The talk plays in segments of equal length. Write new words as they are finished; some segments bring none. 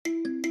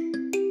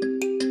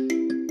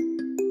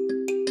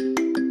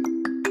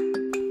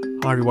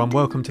Hi everyone,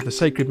 welcome to the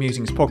Sacred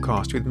Musings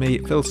podcast with me,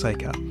 Phil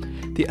Saker.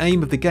 The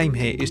aim of the game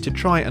here is to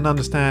try and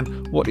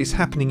understand what is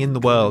happening in the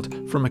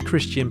world from a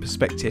Christian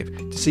perspective,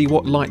 to see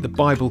what light the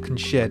Bible can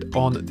shed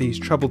on these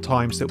troubled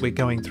times that we're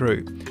going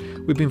through.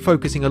 We've been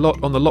focusing a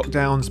lot on the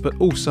lockdowns, but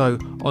also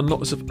on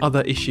lots of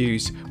other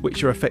issues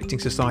which are affecting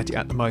society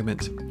at the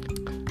moment.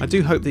 I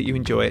do hope that you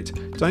enjoy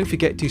it. Don't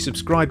forget to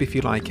subscribe if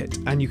you like it,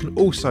 and you can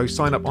also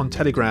sign up on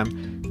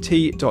Telegram,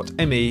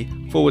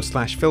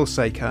 t.me/Phil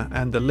Saker,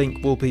 and the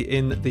link will be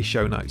in the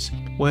show notes,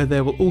 where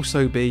there will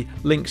also be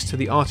links to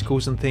the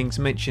articles and things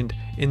mentioned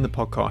in the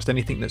podcast,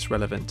 anything that's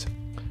relevant.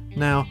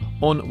 Now,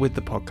 on with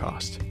the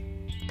podcast.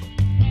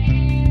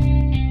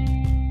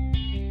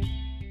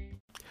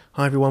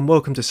 Hi everyone,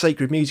 welcome to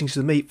Sacred Musings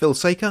with me, Phil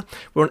Saker.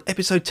 We're on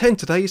episode 10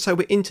 today, so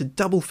we're into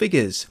double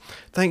figures.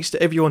 Thanks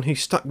to everyone who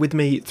stuck with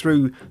me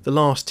through the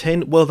last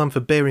 10. Well done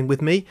for bearing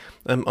with me.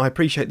 I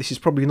appreciate this is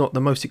probably not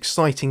the most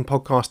exciting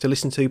podcast to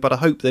listen to, but I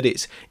hope that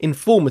it's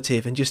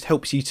informative and just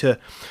helps you to,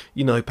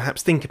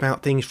 perhaps think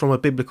about things from a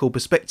biblical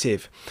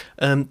perspective.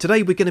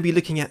 Today we're going to be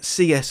looking at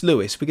C.S.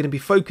 Lewis. We're going to be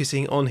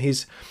focusing on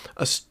his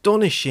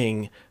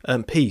astonishing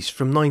piece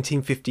from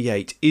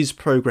 1958, Is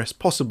Progress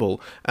Possible?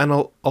 And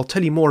I'll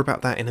tell you more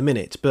about that in a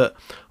minute, but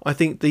I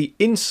think the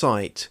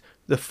insight,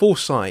 the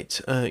foresight,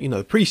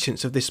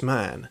 prescience of this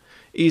man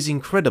is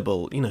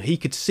incredible. He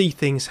could see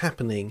things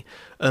happening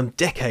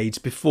decades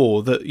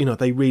before that,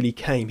 they really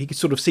came. He could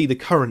sort of see the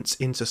currents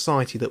in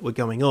society that were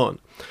going on.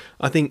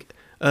 I think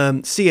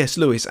C.S.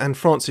 Lewis and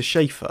Francis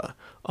Schaeffer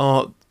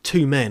are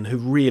two men who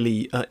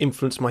really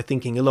influenced my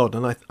thinking a lot,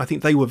 and I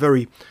think they were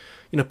very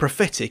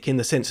prophetic in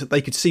the sense that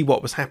they could see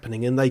what was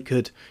happening and they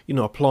could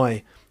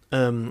apply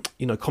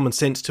common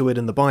sense to it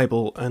in the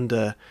Bible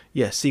and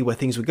see where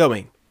things were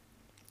going.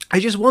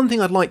 There's just one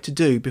thing I'd like to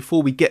do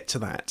before we get to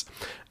that,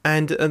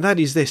 and that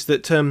is this,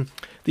 that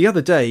the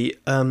other day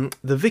the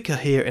vicar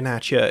here in our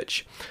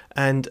church,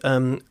 and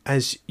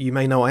as you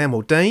may know, I am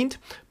ordained,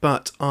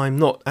 but I'm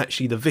not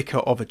actually the vicar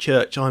of a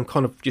church. I'm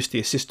kind of just the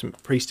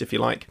assistant priest, if you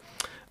like.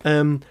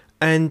 My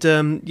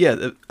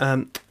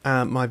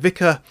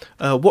vicar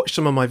watched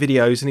some of my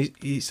videos, and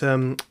he's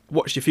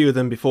watched a few of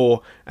them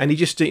before, and he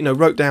just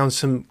wrote down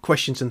some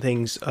questions and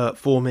things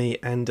for me,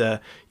 and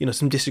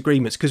some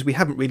disagreements, because we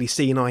haven't really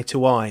seen eye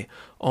to eye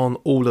on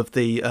all of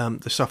the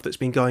stuff that's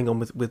been going on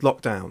with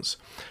lockdowns.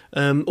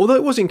 Although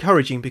it was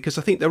encouraging, because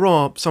I think there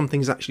are some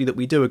things actually that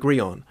we do agree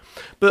on.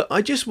 But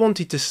I just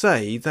wanted to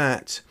say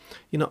that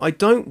I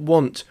don't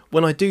want,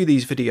 when I do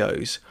these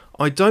videos,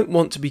 I don't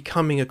want to be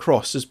coming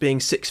across as being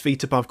 6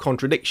 feet above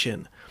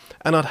contradiction.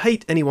 And I'd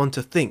hate anyone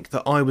to think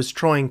that I was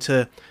trying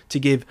to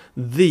give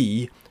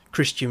the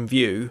Christian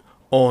view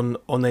on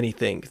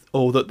anything,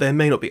 or that there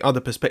may not be other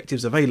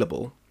perspectives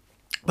available.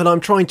 But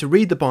I'm trying to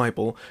read the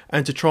Bible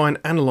and to try and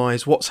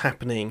analyse what's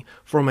happening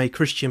from a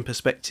Christian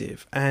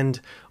perspective. And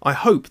I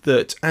hope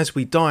that as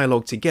we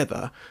dialogue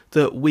together,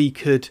 that we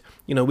can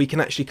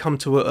actually come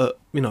to a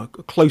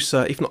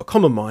closer, if not a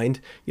common mind,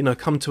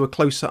 come to a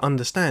closer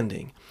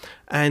understanding.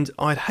 And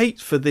I'd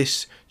hate for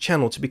this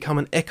channel to become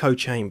an echo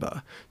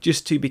chamber,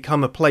 just to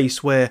become a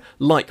place where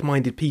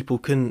like-minded people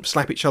can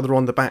slap each other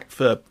on the back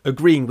for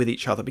agreeing with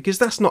each other, because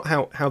that's not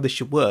how this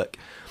should work.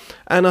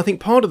 And I think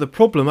part of the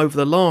problem over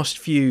the last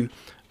few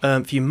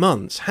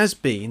months has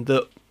been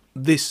that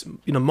this,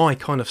 my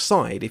kind of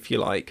side, if you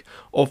like,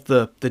 of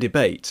the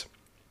debate,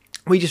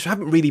 we just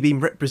haven't really been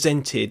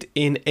represented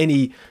in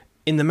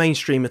the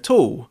mainstream at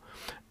all.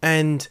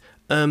 And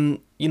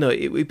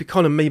it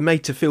kind of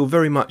made to feel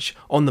very much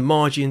on the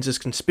margins as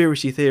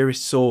conspiracy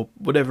theorists, or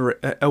whatever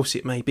else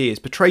it may be, is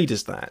portrayed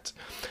as that.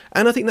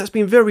 And I think that's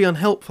been very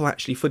unhelpful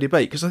actually for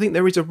debate, because I think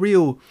there is a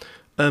real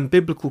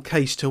biblical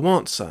case to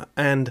answer,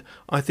 and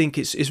I think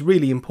it's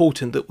really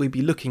important that we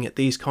be looking at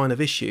these kind of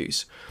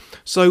issues.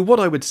 So what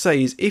I would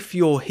say is, if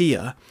you're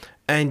here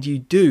and you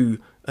do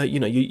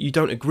you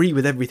don't agree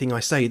with everything I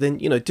say, then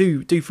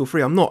do feel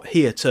free. I'm not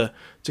here to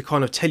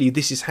kind of tell you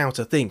this is how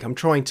to think. I'm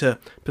trying to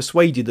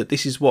persuade you that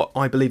this is what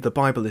I believe the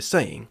Bible is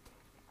saying.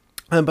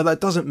 But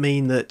that doesn't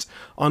mean that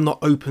I'm not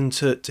open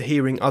to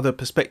hearing other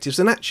perspectives.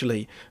 And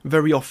actually,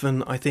 very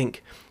often, I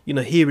think,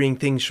 hearing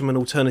things from an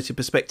alternative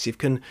perspective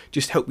can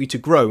just help you to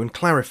grow and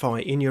clarify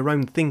in your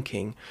own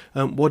thinking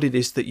what it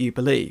is that you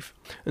believe.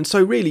 And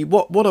so really,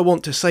 what I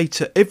want to say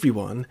to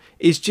everyone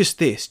is just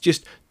this.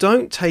 Just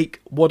don't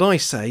take what I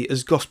say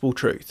as gospel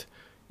truth.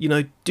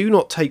 Do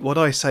not take what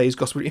I say as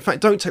gospel. In fact,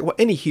 don't take what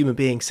any human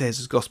being says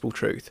as gospel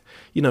truth.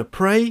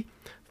 Pray,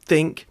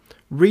 think,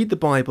 read the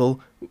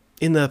Bible,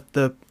 in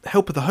the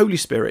help of the Holy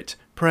Spirit,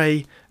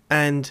 pray,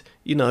 and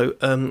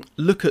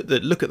look at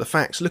the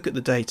facts, look at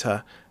the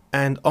data,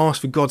 and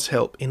ask for God's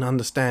help in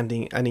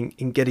understanding and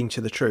in getting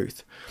to the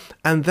truth.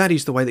 And that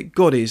is the way that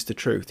God is the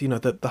truth.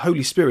 The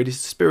Holy Spirit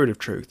is the Spirit of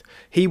truth.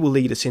 He will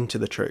lead us into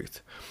the truth.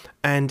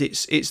 And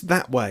it's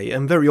that way,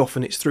 and very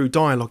often it's through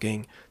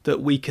dialoguing that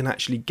we can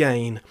actually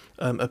gain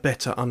a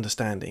better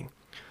understanding.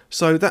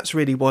 So that's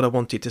really what I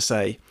wanted to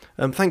say.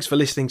 Thanks for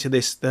listening to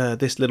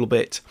this little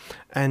bit,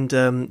 and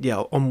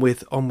on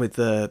with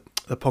the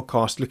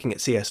podcast looking at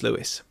C.S.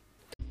 Lewis.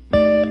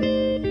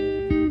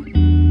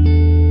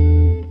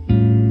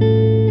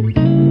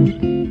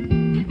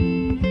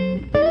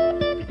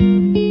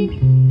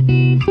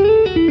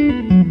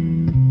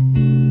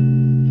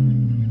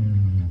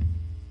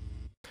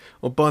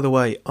 Well, by the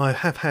way, I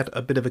have had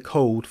a bit of a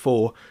cold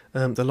for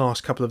the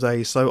last couple of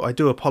days, so I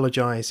do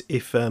apologise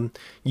if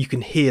you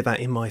can hear that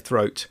in my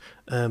throat.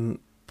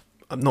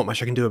 Not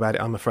much I can do about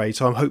it, I'm afraid,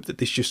 so I hope that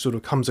this just sort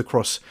of comes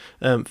across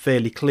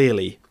fairly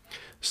clearly.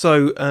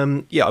 So,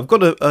 yeah, I've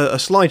got a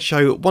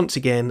slideshow once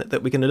again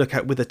that we're going to look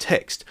at with a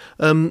text.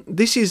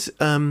 This is...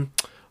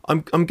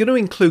 I'm going to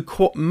include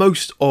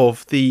most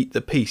of the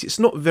piece. It's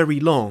not very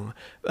long,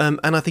 and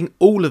I think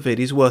all of it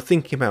is worth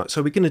thinking about.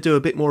 So we're going to do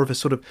a bit more of a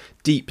sort of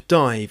deep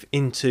dive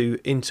into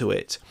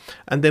it.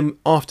 And then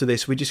after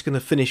this, we're just going to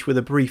finish with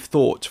a brief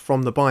thought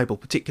from the Bible,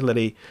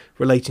 particularly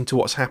relating to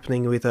what's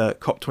happening with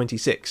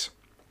COP26.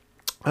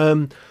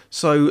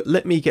 So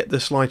let me get the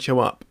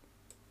slideshow up.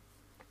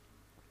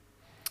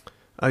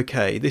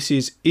 Okay, this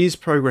is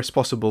Progress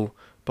Possible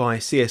by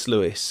C.S.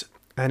 Lewis,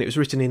 and it was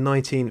written in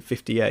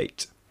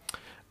 1958.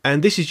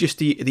 And this is just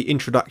the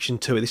introduction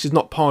to it. This is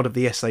not part of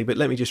the essay, but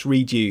let me just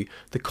read you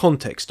the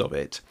context of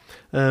it.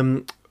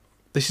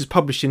 This is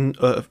published in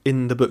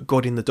the book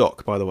God in the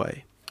Dock, by the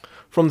way.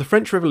 From the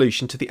French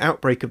Revolution to the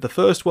outbreak of the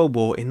First World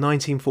War in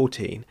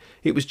 1914,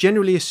 it was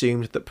generally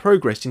assumed that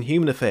progress in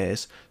human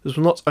affairs was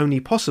not only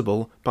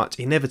possible, but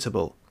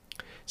inevitable.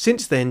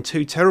 Since then,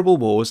 2 terrible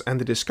wars and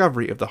the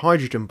discovery of the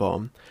hydrogen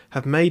bomb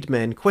have made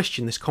men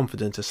question this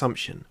confident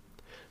assumption.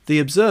 The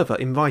Observer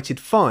invited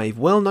 5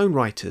 well-known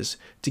writers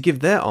to give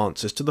their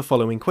answers to the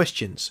following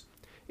questions.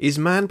 Is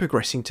man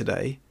progressing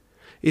today?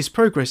 Is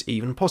progress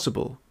even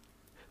possible?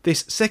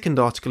 This second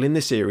article in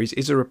the series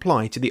is a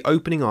reply to the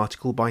opening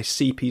article by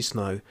C.P.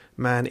 Snow,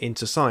 Man in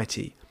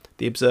Society,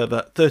 The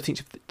Observer,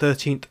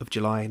 13th of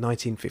July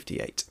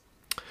 1958.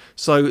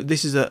 So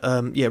this is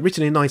written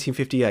in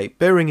 1958,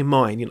 bearing in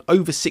mind,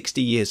 over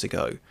 60 years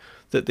ago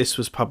that this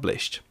was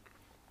published.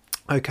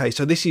 Okay,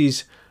 so this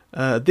is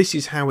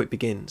how it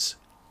begins.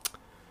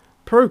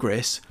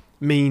 Progress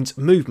means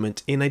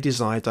movement in a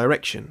desired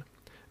direction,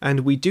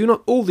 and we do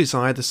not all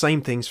desire the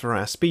same things for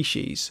our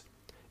species.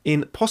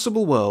 In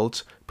Possible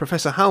Worlds,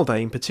 Professor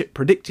Haldane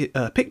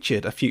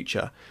pictured a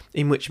future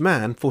in which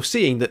man,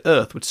 foreseeing that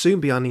Earth would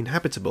soon be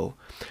uninhabitable,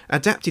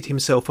 adapted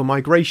himself for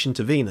migration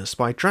to Venus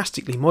by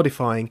drastically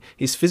modifying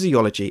his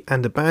physiology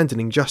and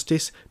abandoning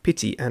justice,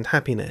 pity and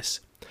happiness.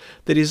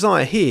 The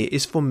desire here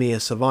is for mere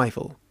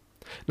survival.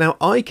 Now,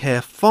 I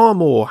care far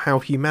more how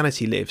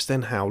humanity lives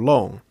than how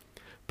long.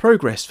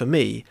 Progress, for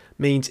me,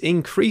 means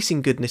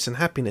increasing goodness and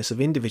happiness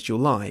of individual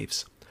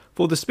lives.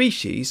 For the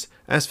species,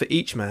 as for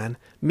each man,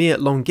 mere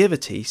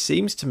longevity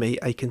seems to me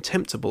a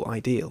contemptible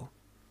ideal.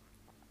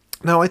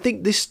 Now, I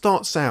think this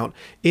starts out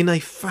in a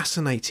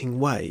fascinating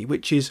way,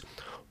 which is,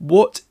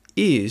 what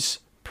is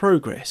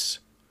progress?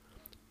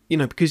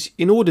 Because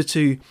in order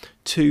to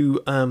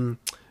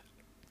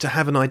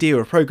have an idea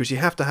of progress, you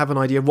have to have an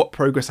idea of what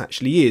progress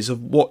actually is,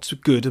 of what's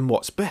good and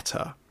what's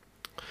better.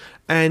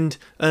 And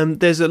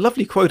there's a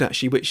lovely quote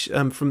actually, which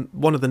from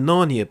one of the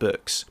Narnia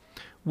books,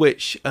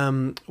 which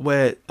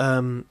where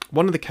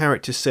one of the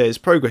characters says,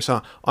 "Progress.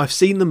 I've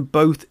seen them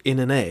both in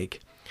an egg."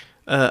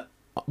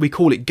 We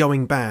call it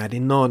going bad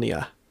in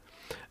Narnia,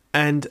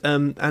 and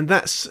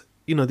that's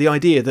the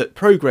idea that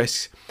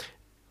progress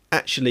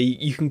actually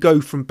you can go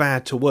from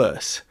bad to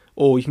worse,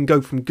 or you can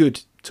go from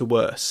good to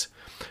worse,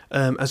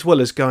 as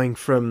well as going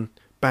from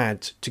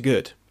bad to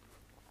good.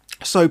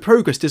 So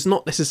progress does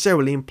not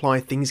necessarily imply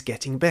things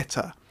getting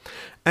better.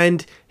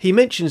 And he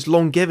mentions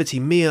longevity,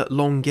 mere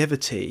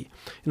longevity.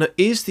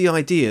 Is the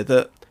idea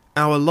that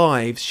our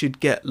lives should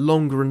get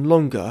longer and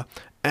longer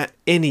at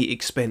any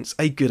expense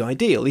a good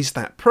ideal? Is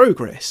that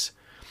progress?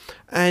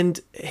 And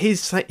he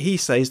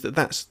says that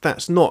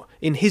that's not,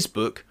 in his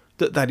book,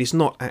 that is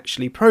not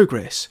actually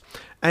progress.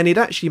 And it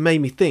actually made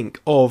me think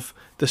of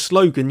the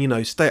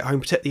slogan, stay at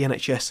home, protect the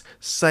NHS,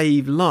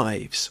 save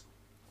lives.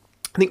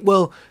 I think,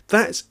 well,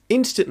 that's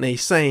instantly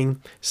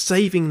saying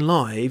saving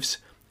lives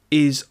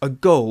is a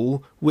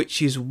goal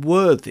which is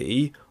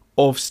worthy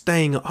of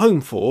staying at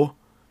home for,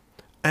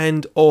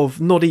 and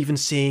of not even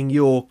seeing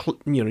your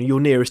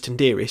nearest and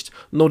dearest,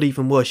 not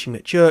even worshipping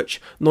at church,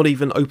 not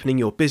even opening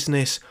your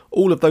business.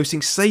 All of those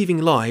things, saving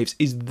lives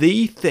is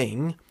the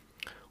thing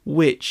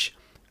which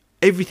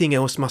everything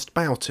else must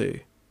bow to.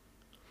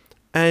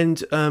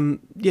 And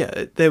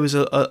there was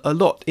a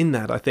lot in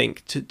that, I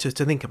think, to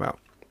think about.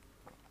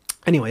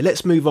 Anyway,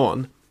 let's move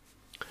on.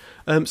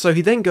 So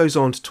he then goes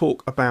on to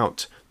talk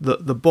about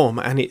the bomb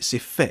and its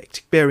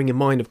effect, bearing in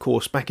mind, of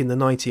course, back in the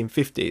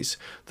 1950s,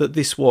 that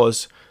this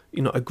was,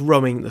 a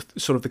growing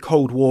sort of the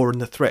Cold War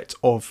and the threat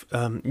of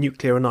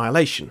nuclear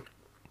annihilation.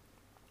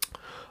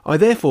 I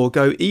therefore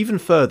go even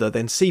further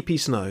than C.P.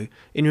 Snow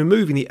in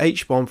removing the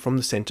H-bomb from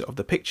the centre of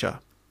the picture.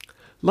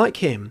 Like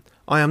him,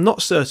 I am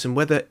not certain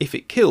whether if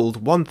it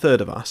killed 1/3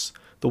 of us,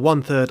 the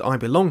 1/3 I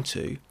belong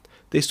to,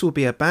 this will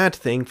be a bad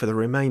thing for the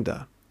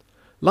remainder.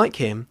 Like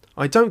him,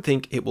 I don't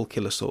think it will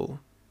kill us all.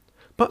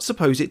 But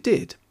suppose it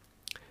did.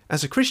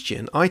 As a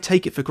Christian, I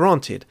take it for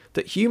granted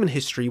that human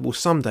history will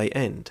someday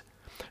end,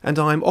 and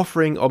I am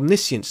offering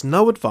omniscience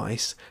no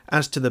advice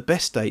as to the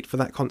best date for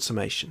that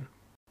consummation.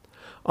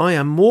 I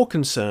am more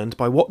concerned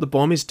by what the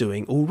bomb is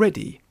doing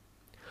already.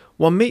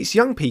 One meets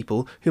young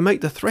people who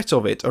make the threat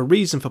of it a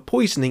reason for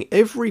poisoning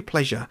every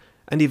pleasure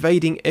and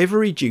evading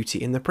every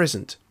duty in the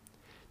present.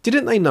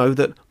 Didn't they know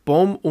that,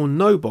 bomb or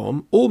no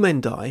bomb, all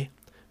men die,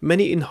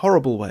 many in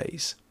horrible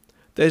ways?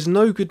 There's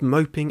no good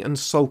moping and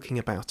sulking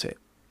about it.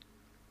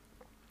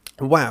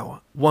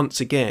 Wow,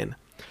 once again.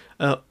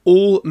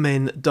 All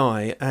men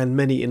die, and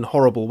many in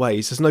horrible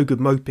ways. There's no good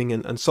moping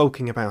and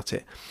sulking about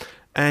it.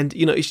 And,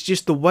 it's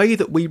just the way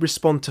that we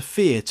respond to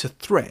fear, to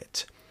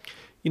threat.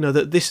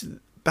 That this,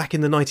 back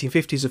in the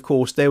 1950s, of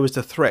course, there was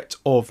the threat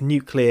of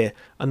nuclear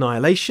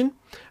annihilation,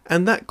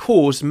 and that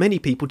caused many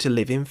people to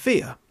live in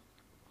fear.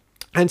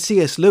 And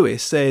C.S.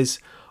 Lewis says,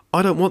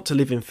 I don't want to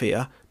live in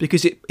fear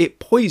because it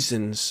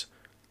poisons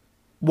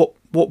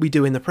what we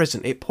do in the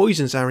present. It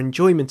poisons our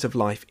enjoyment of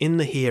life in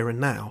the here and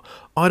now.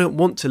 I don't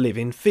want to live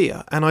in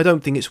fear, and I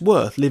don't think it's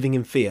worth living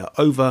in fear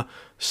over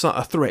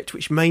a threat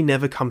which may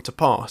never come to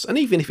pass. And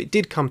even if it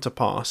did come to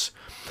pass,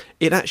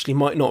 it actually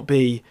might not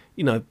be,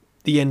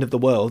 the end of the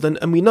world.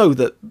 And we know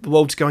that the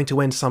world's going to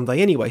end someday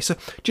anyway. So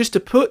just to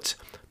put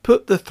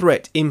the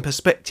threat in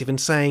perspective and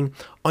saying,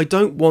 I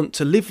don't want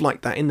to live like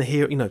that in the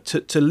here,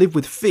 to live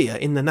with fear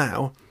in the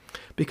now,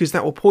 because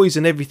that will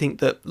poison everything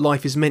that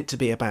life is meant to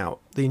be about,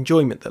 the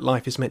enjoyment that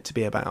life is meant to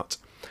be about.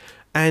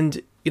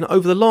 And,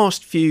 over the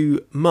last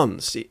few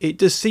months, it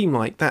does seem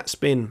like that's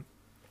been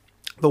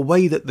the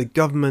way that the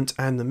government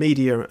and the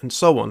media and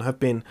so on have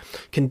been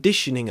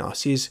conditioning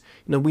us is,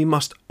 we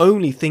must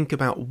only think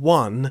about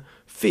one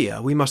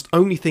fear. We must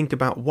only think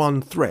about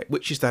one threat,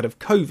 which is that of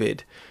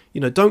COVID.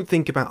 Don't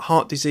think about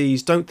heart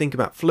disease, don't think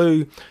about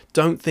flu,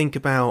 don't think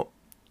about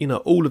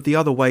all of the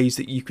other ways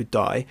that you could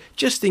die.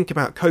 Just think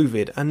about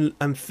COVID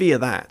and fear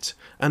that,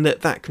 and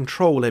let that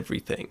control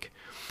everything.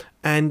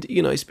 And,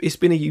 it's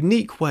been a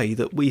unique way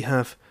that we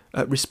have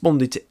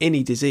responded to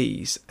any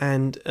disease.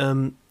 And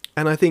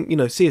I think,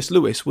 C.S.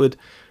 Lewis would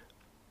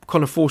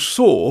kind of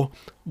foresaw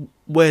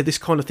where this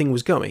kind of thing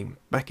was going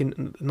back in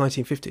the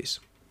 1950s.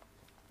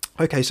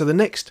 Okay, so the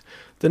next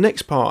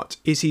part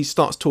is he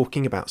starts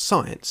talking about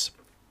science.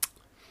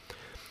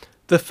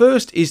 The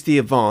first is the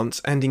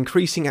advance and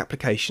increasing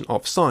application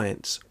of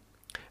science.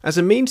 As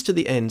a means to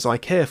the ends I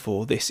care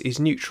for, this is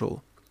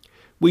neutral.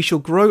 We shall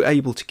grow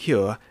able to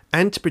cure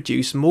and to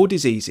produce more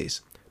diseases.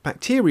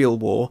 Bacterial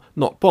war,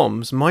 not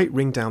bombs, might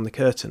ring down the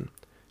curtain.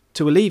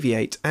 To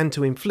alleviate and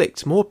to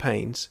inflict more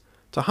pains,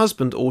 to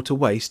husband or to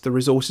waste the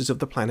resources of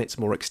the planets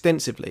more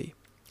extensively.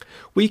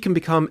 We can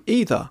become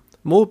either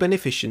more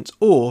beneficent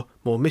or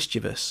more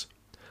mischievous.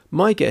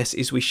 My guess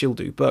is we shall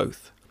do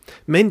both.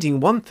 Mending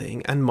one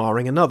thing and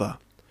marring another,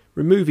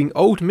 removing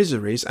old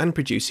miseries and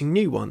producing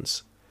new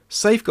ones,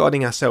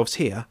 safeguarding ourselves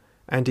here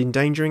and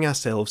endangering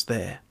ourselves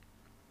there.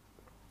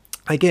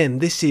 Again,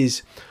 this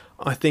is,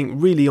 I think,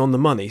 really on the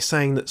money,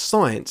 saying that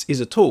science is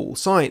a tool,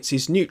 science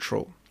is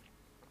neutral.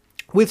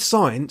 With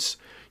science,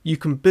 you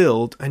can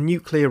build a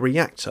nuclear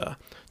reactor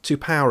to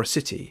power a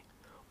city,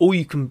 or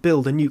you can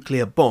build a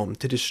nuclear bomb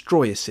to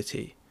destroy a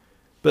city.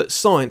 But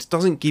science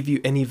doesn't give you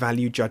any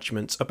value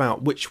judgments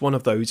about which one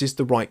of those is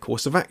the right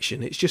course of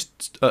action. It's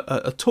just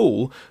a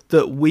tool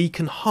that we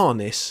can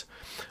harness,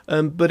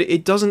 but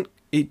it doesn't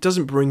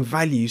bring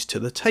values to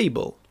the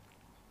table.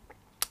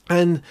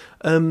 And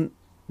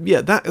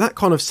that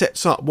kind of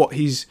sets up what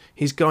he's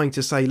going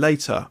to say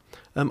later.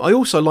 I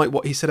also like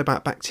what he said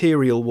about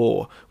bacterial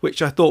war,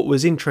 which I thought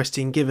was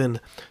interesting given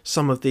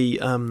some of the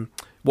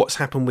what's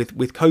happened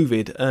with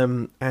COVID,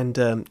 and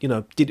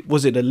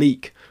was it a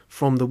leak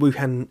from the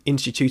Wuhan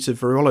Institute of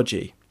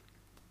Virology?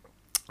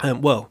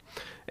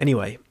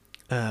 Anyway,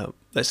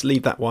 let's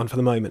leave that one for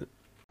the moment.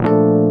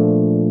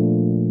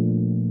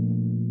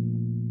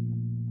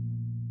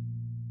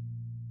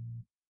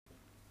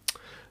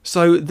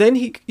 So then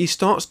he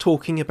starts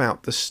talking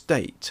about the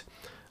state.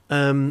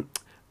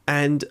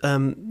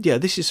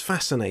 This is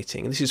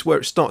fascinating. This is where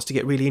it starts to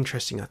get really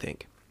interesting, I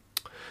think.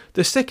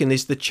 The second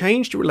is the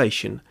changed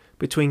relation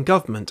between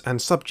government and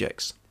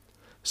subjects.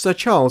 Sir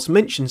Charles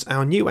mentions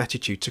our new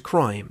attitude to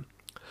crime.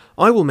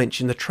 I will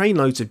mention the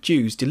trainloads of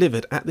Jews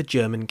delivered at the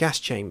German gas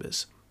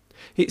chambers.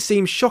 It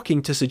seems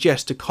shocking to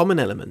suggest a common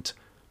element,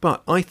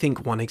 but I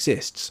think one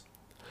exists.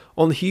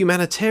 On the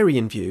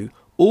humanitarian view,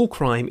 all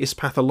crime is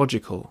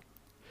pathological.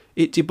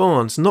 It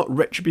demands not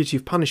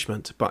retributive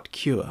punishment, but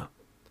cure.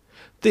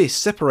 This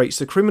separates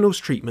the criminal's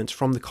treatment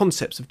from the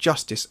concepts of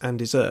justice and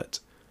desert.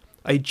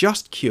 A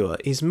just cure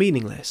is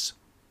meaningless.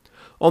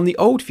 On the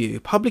old view,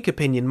 public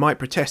opinion might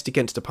protest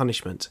against a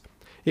punishment.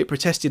 It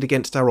protested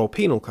against our old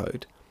penal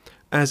code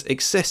as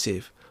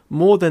excessive,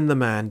 more than the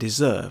man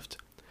deserved,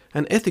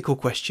 an ethical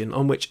question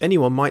on which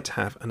anyone might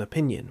have an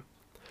opinion.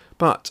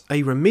 But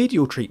a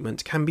remedial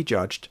treatment can be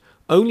judged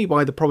only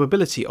by the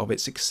probability of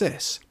its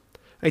success,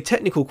 a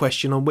technical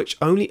question on which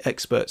only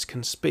experts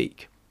can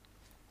speak.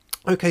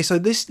 Okay, so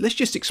let's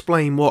just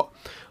explain what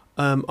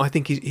I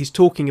think he's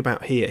talking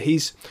about here.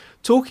 He's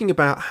talking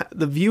about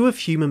the view of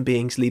human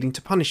beings leading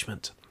to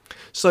punishment.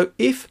 So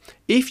if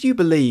you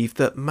believe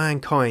that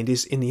mankind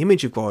is in the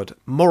image of God,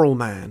 moral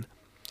man,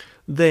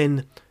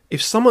 then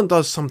if someone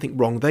does something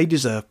wrong, they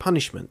deserve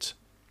punishment.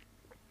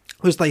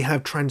 as they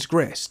have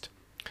transgressed.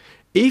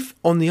 If,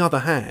 on the other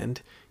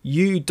hand,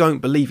 you don't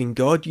believe in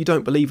God, you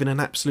don't believe in an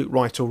absolute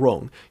right or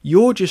wrong,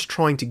 you're just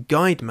trying to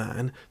guide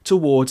man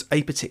towards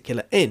a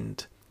particular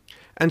end.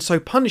 And so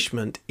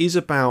punishment is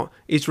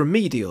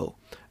remedial,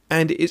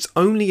 and it's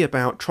only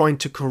about trying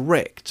to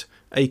correct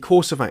a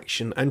course of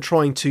action and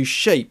trying to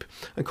shape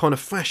and kind of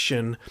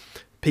fashion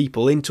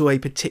people into a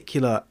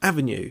particular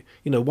avenue,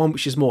 one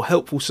which is more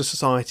helpful to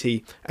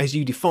society as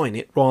you define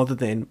it, rather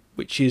than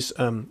which is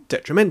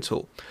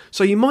detrimental.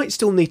 So you might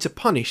still need to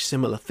punish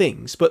similar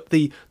things, but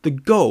the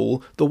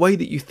goal, the way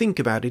that you think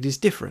about it, is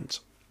different.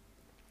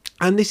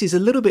 And this is a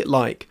little bit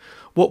like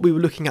what we were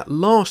looking at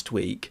last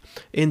week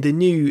in the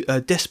new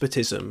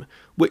despotism,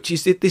 which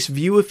is this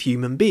view of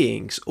human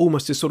beings,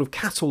 almost as sort of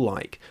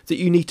cattle-like, that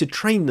you need to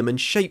train them and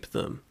shape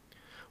them,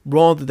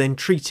 rather than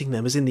treating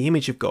them as in the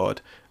image of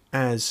God,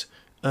 as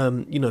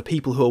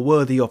people who are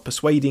worthy of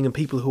persuading and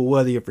people who are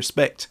worthy of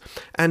respect.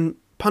 And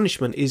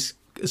punishment is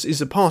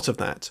a part of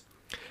that.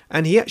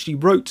 And he actually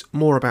wrote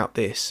more about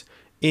this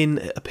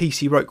in a piece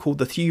he wrote called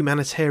The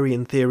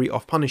Humanitarian Theory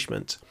of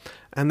Punishment.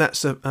 And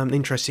that's an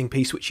interesting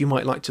piece which you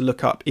might like to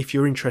look up if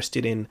you're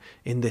interested in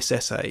this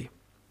essay.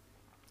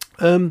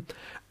 What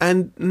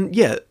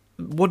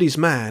is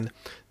man?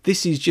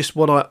 This is just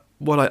what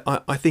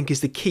I think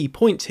is the key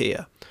point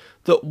here.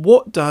 That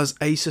what does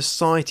a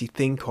society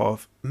think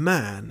of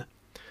man?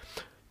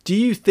 Do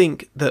you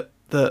think that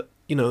the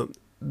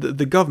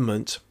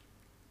government,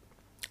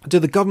 do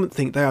the government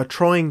think they are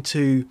trying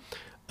to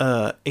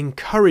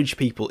encourage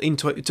people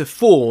to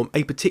form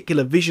a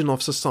particular vision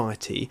of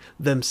society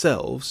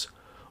themselves,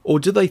 or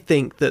do they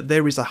think that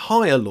there is a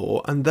higher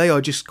law and they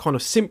are just kind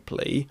of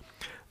simply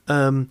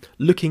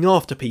looking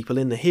after people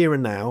in the here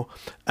and now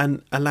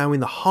and allowing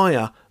the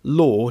higher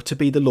law to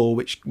be the law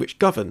which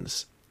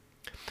governs?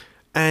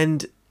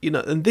 And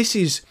and this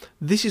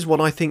is what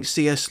I think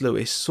C.S.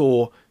 Lewis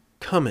saw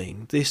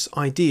coming, this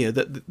idea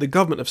that the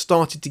government have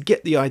started to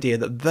get the idea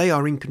that they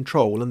are in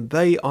control and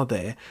they are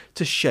there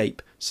to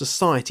shape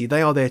society.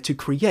 They are there to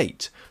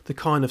create the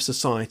kind of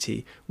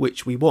society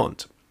which we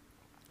want.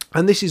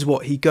 And this is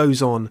what he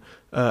goes on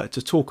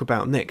to talk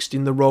about next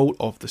in the role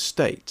of the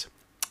state.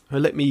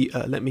 Let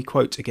me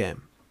quote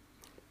again.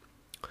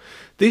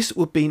 This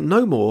would be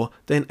no more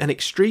than an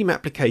extreme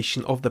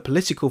application of the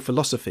political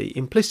philosophy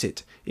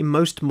implicit in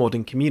most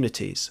modern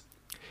communities.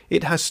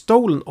 It has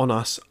stolen on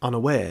us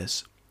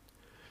unawares.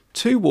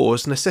 2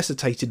 wars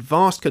necessitated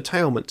vast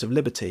curtailment of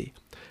liberty,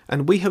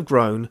 and we have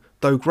grown,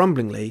 though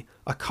grumblingly,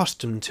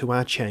 accustomed to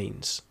our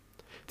chains.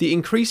 The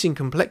increasing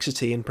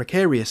complexity and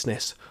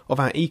precariousness of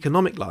our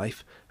economic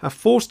life have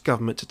forced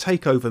government to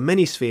take over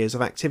many spheres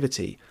of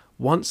activity,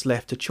 once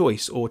left to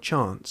choice or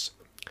chance.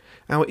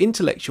 Our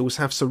intellectuals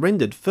have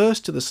surrendered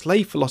first to the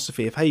slave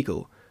philosophy of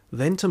Hegel,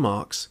 then to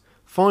Marx,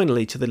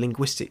 finally to the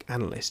linguistic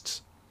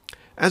analysts.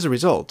 As a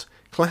result,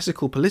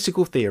 classical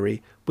political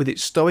theory, with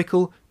its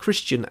stoical,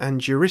 Christian and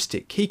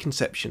juristic key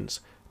conceptions,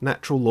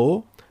 natural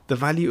law, the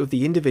value of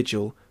the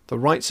individual, the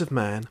rights of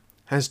man,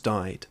 has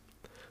died.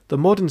 The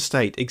modern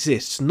state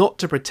exists not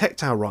to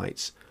protect our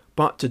rights,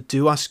 but to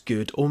do us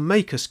good or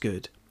make us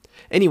good.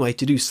 Anyway,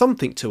 to do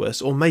something to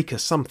us or make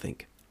us something.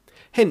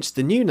 Hence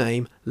the new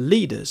name,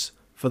 leaders,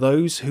 for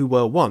those who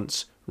were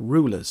once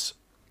rulers.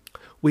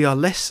 We are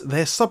less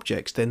their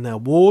subjects than their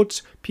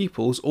wards,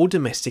 pupils, or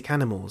domestic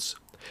animals.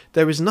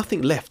 There is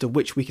nothing left of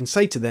which we can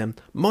say to them,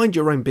 mind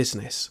your own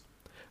business.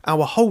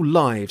 Our whole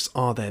lives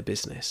are their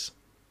business.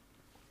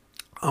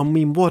 I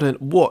mean, what an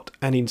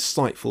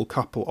insightful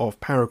couple of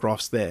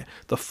paragraphs there.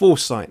 The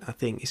foresight, I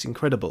think, is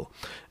incredible.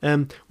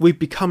 We've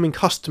become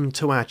accustomed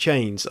to our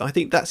chains. I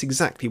think that's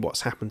exactly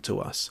what's happened to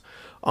us.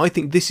 I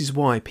think this is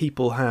why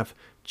people have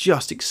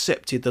just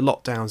accepted the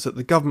lockdowns that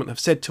the government have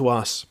said to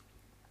us,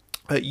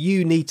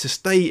 you need to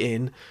stay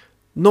in,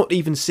 not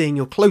even seeing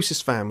your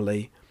closest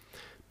family,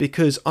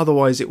 because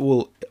otherwise it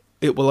will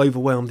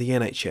overwhelm the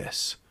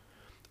NHS.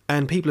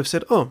 And people have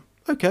said, oh,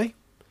 okay,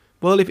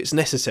 well, if it's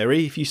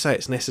necessary, if you say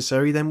it's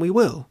necessary, then we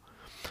will.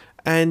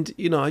 And,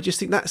 I just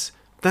think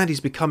that is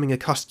becoming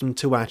accustomed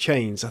to our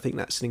chains. I think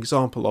that's an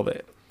example of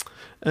it.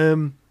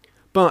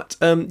 What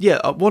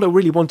I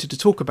really wanted to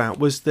talk about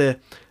was the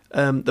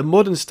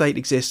modern state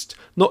exists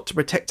not to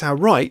protect our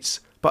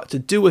rights, but to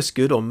do us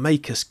good or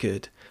make us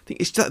good. I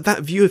think it's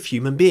that view of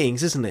human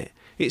beings, isn't it?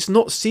 It's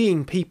not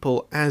seeing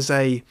people as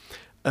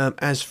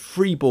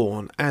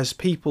freeborn, as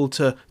people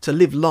to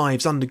live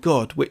lives under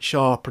God, which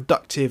are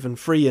productive and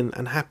free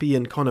and happy,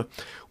 and kind of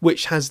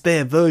which has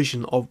their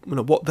version of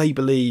what they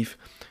believe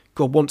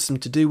God wants them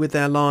to do with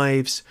their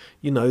lives,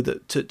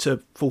 that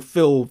to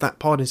fulfill that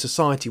part in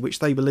society which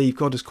they believe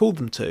God has called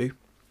them to.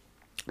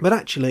 But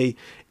actually,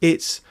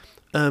 it's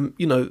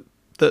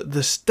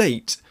the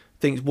state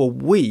thinks, well,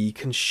 we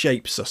can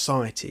shape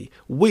society.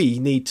 We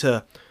need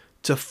to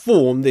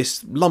form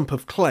this lump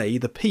of clay,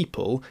 the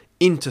people,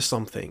 into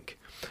something.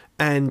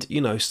 And,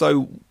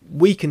 so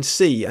we can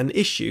see an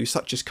issue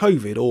such as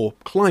COVID or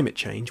climate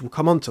change, we'll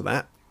come on to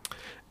that.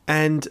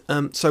 And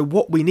so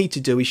what we need to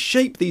do is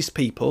shape these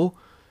people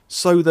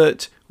so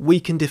that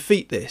we can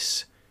defeat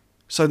this,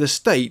 So the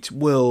state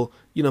will,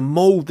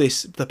 mould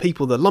the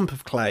people, the lump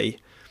of clay,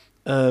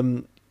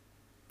 as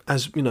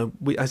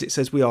as it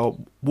says, we are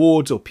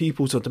wards or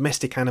pupils or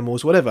domestic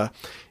animals, whatever,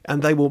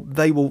 and they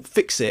will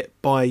fix it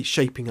by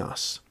shaping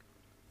us.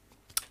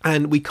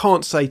 And we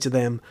can't say to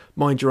them,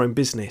 mind your own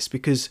business,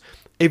 because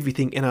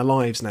everything in our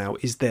lives now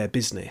is their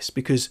business,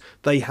 because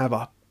they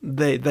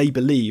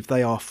believe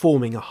they are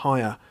forming a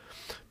higher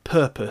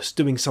purpose,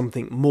 doing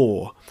something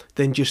more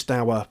than just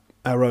our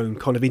own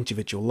kind of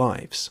individual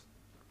lives.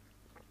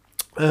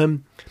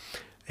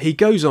 He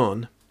goes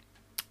on,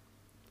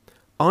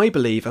 I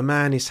believe a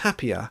man is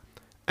happier,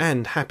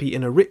 and happy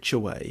in a richer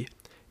way,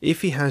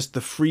 if he has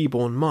the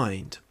freeborn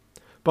mind.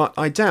 But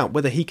I doubt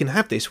whether he can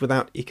have this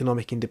without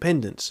economic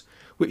independence,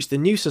 which the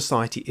new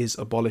society is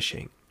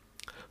abolishing.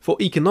 For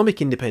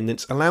economic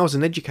independence allows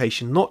an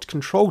education not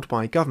controlled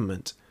by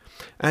government,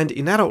 and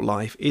in adult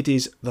life it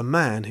is the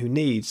man who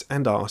needs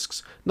and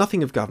asks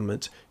nothing of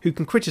government, who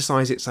can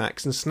criticise its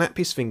acts and snap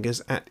his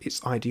fingers at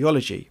its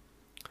ideology.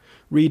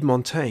 Read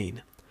Montaigne.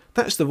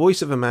 That's the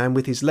voice of a man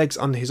with his legs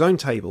under his own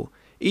table,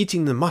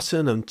 eating the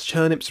mutton and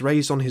turnips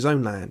raised on his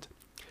own land.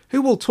 Who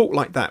will talk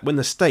like that when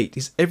the state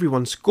is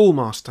everyone's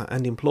schoolmaster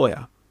and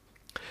employer?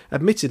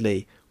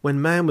 Admittedly,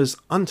 when man was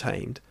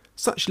untamed,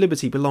 such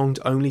liberty belonged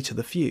only to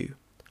the few.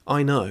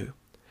 I know.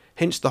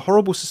 Hence the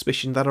horrible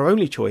suspicion that our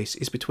only choice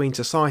is between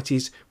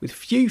societies with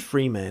few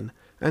free men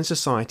and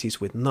societies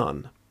with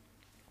none.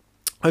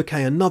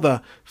 Okay,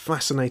 another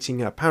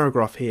fascinating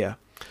paragraph here.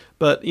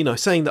 But,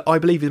 saying that I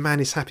believe a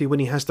man is happy when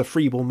he has the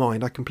freeborn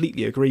mind, I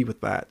completely agree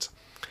with that.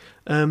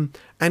 And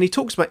he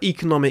talks about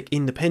economic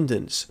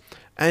independence.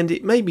 And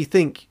it made me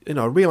think,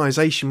 a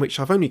realisation which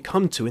I've only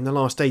come to in the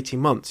last 18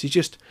 months is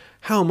just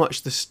how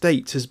much the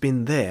state has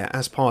been there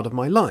as part of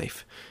my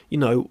life.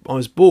 I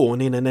was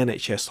born in an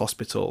NHS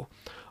hospital.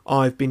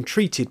 I've been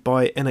treated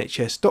by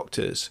NHS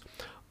doctors.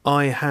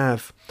 I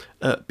have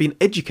been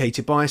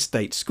educated by a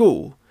state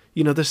school.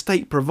 The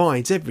state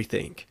provides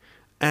everything.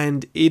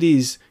 And it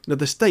is,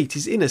 the state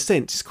is, in a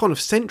sense, it's kind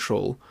of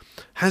central,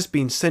 has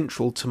been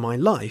central to my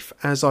life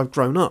as I've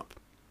grown up.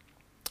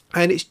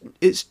 And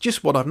it's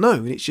just what I've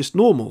known. It's just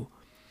normal.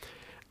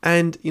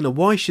 And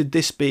why should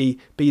this be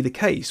the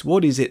case?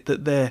 What is it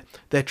that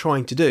they're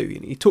trying to do?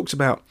 He talks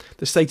about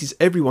the state is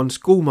everyone's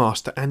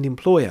schoolmaster and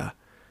employer,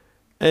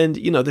 and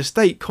the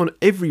state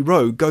every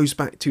road goes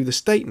back to the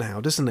state now,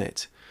 doesn't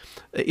it?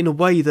 In a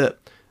way that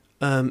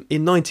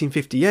in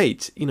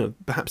 1958,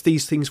 perhaps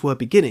these things were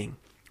beginning,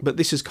 but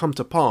this has come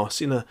to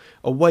pass in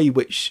a way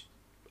which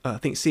I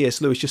think C.S.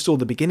 Lewis just saw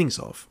the beginnings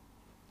of.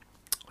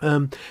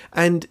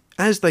 And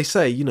as they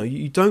say,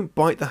 you don't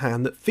bite the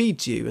hand that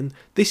feeds you. And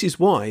this is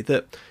why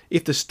that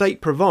if the state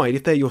provide,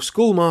 if they're your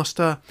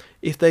schoolmaster,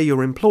 if they're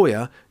your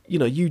employer,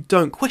 you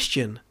don't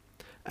question.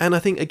 And I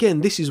think,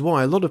 again, this is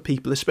why a lot of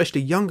people, especially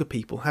younger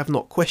people, have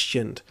not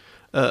questioned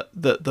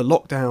the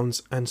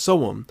lockdowns and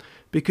so on.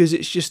 Because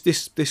it's just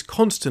this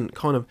constant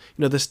kind of,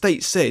 the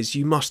state says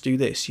you must do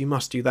this, you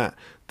must do that.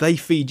 They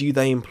feed you,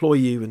 they employ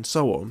you and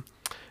so on.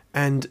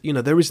 And,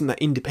 there isn't that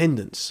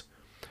independence.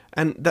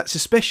 And that's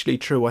especially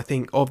true, I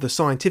think, of the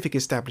scientific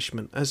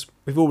establishment, as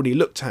we've already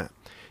looked at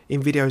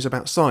in videos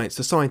about science.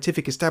 The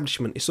scientific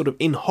establishment is sort of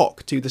in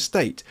hoc to the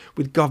state,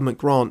 with government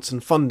grants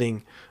and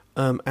funding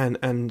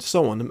and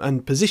so on,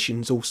 and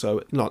positions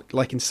also,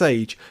 like in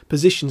SAGE,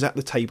 positions at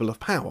the table of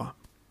power.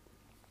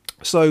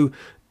 So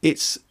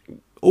it's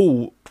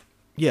all,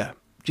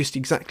 just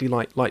exactly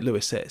like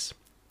Lewis says.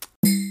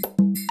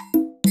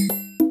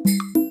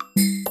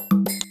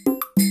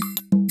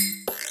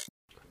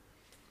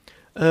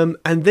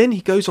 And then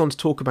he goes on to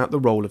talk about the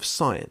role of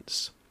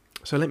science.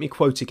 So let me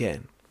quote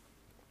again.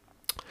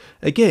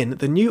 Again,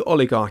 the new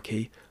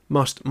oligarchy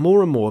must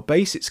more and more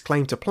base its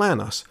claim to plan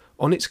us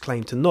on its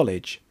claim to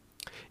knowledge.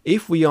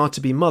 If we are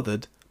to be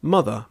mothered,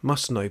 mother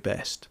must know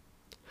best.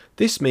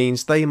 This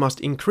means they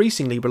must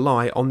increasingly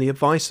rely on the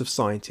advice of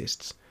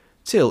scientists,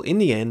 till in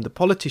the end the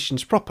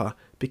politicians proper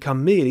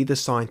become merely the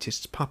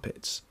scientists'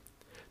 puppets.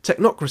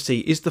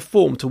 Technocracy is the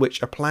form to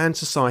which a planned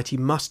society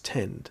must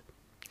tend.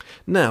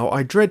 Now,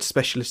 I dread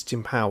specialists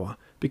in power,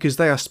 because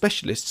they are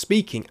specialists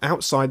speaking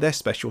outside their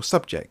special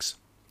subjects.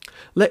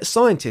 Let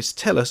scientists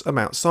tell us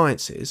about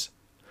sciences,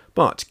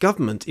 but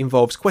government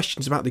involves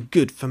questions about the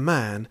good for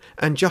man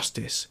and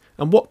justice,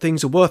 and what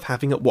things are worth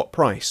having at what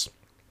price.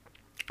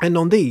 And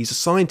on these,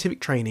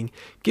 scientific training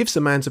gives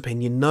a man's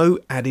opinion no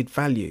added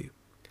value.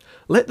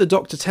 Let the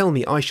doctor tell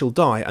me I shall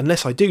die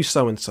unless I do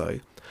so and so,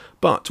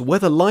 but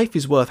whether life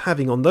is worth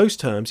having on those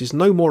terms is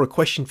no more a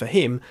question for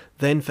him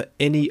than for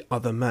any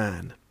other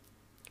man.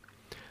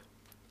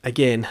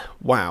 Again,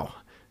 wow,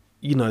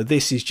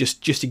 this is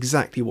just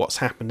exactly what's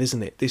happened,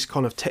 isn't it? This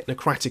kind of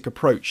technocratic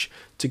approach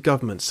to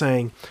government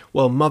saying,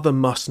 well, mother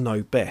must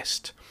know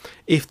best.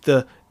 If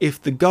the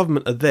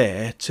government are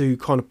there to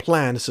kind of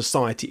plan a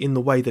society in the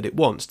way that it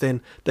wants,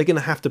 then they're going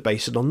to have to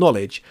base it on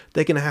knowledge.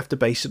 They're going to have to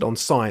base it on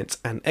science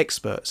and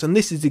experts. And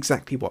this is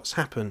exactly what's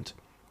happened.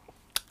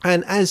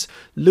 And as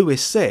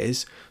Lewis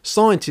says,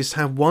 scientists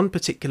have one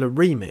particular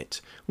remit,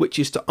 which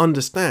is to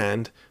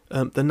understand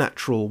the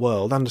natural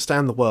world,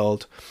 understand the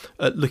world,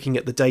 looking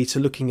at the data,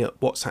 looking at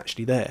what's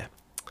actually there.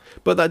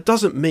 But that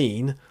doesn't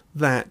mean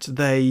that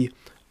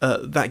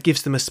that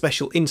gives them a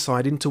special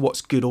insight into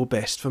what's good or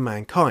best for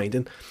mankind.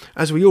 And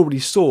as we already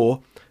saw,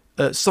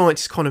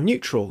 science is kind of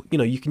neutral.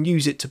 You can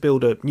use it to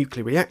build a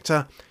nuclear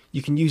reactor,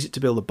 you can use it to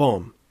build a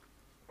bomb.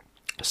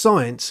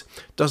 Science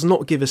does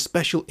not give a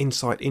special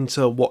insight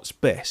into what's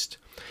best.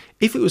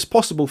 If it was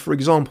possible, for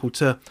example,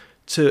 to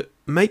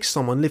make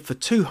someone live for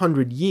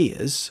 200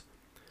 years,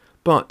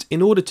 but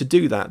in order to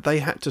do that, they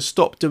had to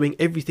stop doing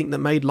everything that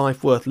made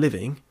life worth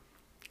living,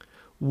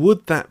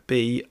 would that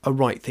be a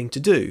right thing to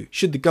do?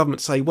 Should the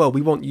government say, well,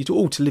 we want you to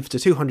all to live to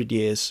 200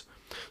 years,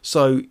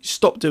 so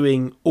stop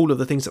doing all of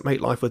the things that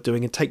make life worth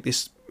doing and take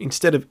this,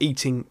 instead of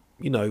eating,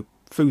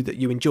 food that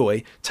you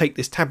enjoy, take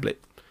this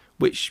tablet,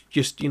 which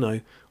just,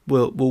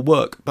 will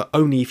work, but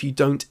only if you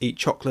don't eat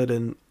chocolate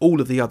and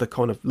all of the other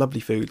kind of lovely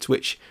foods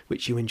which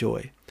you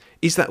enjoy.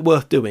 Is that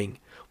worth doing?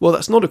 Well,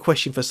 that's not a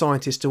question for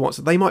scientists to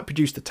answer. They might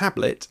produce the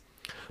tablet,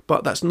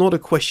 but that's not a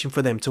question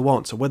for them to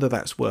answer, whether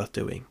that's worth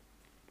doing.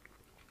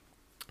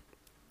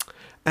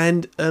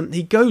 And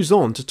he goes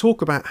on to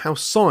talk about how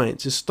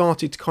science has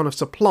started to kind of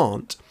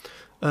supplant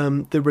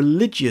the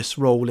religious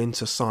role in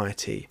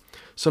society.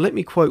 So let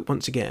me quote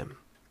once again.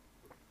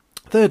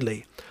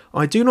 Thirdly,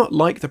 I do not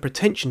like the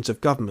pretensions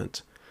of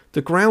government,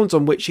 the grounds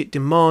on which it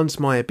demands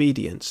my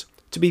obedience,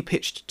 to be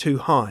pitched too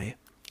high.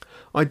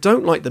 I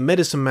don't like the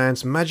medicine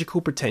man's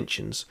magical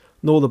pretensions,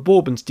 nor the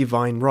Bourbon's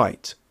divine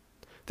right.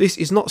 This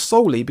is not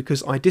solely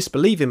because I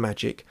disbelieve in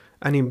magic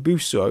and in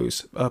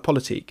Bousseau's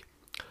politique.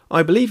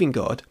 I believe in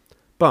God,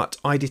 but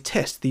I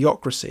detest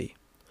theocracy.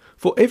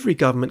 For every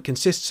government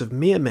consists of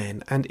mere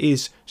men and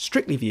is,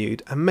 strictly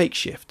viewed, a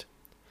makeshift.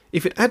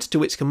 If it adds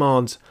to its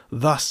commands,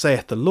 "Thus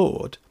saith the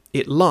Lord,"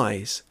 it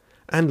lies,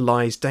 and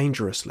lies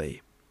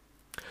dangerously.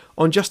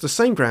 On just the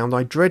same ground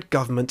I dread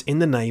government in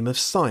the name of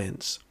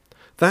science.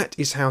 That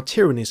is how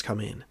tyrannies come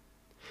in.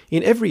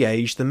 In every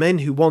age, the men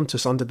who want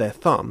us under their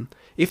thumb,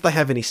 if they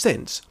have any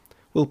sense,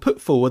 will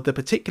put forward the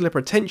particular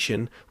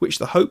pretension which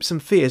the hopes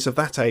and fears of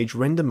that age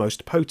render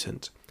most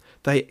potent.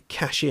 They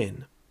cash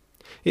in.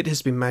 It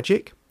has been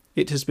magic,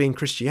 it has been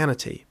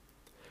Christianity.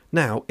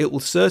 Now it will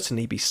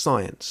certainly be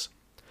science.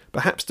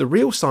 Perhaps the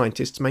real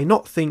scientists may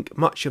not think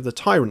much of the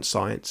tyrant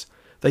science,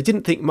 they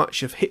didn't think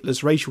much of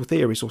Hitler's racial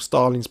theories or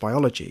Stalin's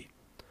biology,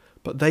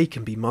 but they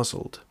can be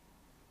muzzled.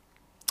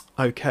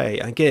 Okay,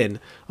 again,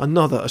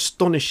 another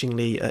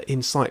astonishingly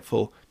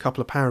insightful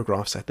couple of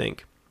paragraphs, I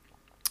think.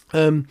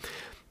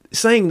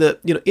 Saying that,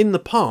 in the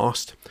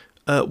past,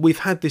 we've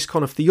had this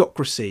kind of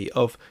theocracy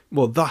of,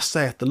 well, thus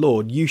saith the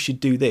Lord, you should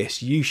do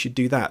this, you should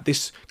do that.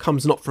 This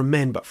comes not from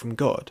men, but from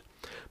God.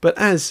 But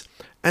as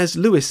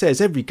Lewis says,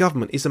 every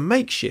government is a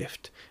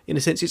makeshift. In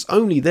a sense, it's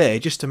only there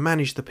just to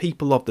manage the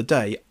people of the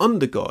day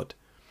under God.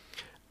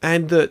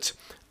 And that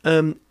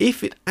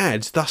if it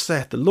adds, thus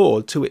saith the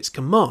Lord, to its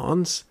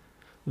commands,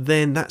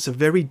 then that's a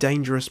very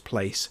dangerous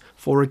place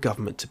for a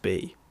government to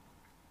be.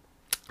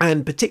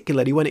 And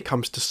particularly when it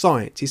comes to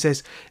science, he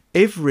says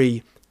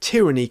every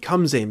tyranny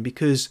comes in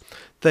because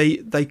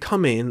they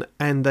come in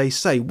and they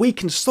say, we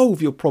can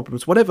solve your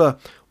problems, whatever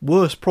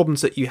worst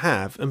problems that you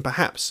have, and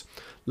perhaps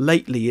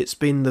lately it's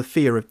been the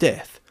fear of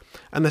death.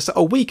 And they say,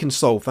 oh, we can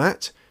solve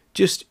that.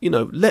 Just,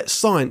 let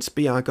science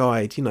be our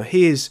guide.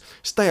 Here's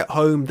stay at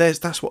home.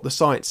 That's what the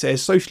science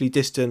says. Socially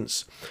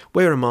distance,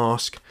 wear a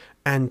mask,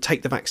 and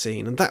take the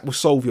vaccine, and that will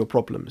solve your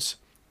problems.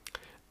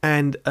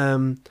 And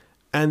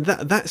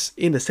that's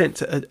in a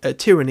sense a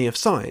tyranny of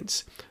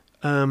science.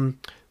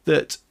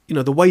 That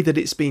the way that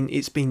it's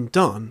been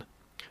done.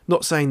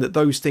 Not saying that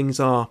those things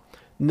are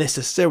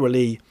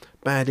necessarily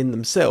bad in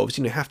themselves.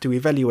 You have to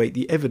evaluate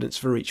the evidence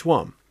for each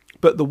one.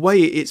 But the way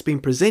it's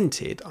been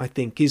presented, I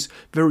think, is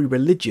very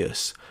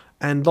religious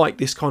and like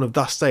this kind of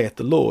 "thus saith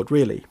the Lord,"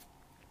 really.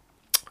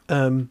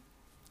 And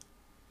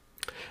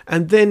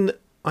then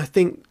I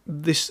think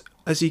this,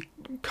 as he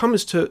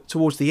comes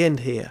towards the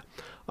end here,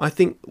 I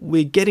think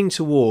we're getting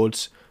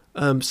towards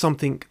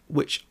something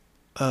which,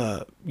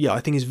 I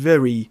think is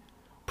very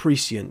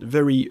prescient,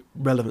 very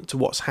relevant to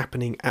what's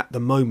happening at the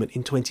moment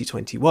in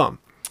 2021.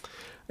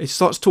 It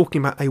starts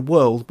talking about a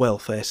world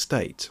welfare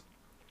state.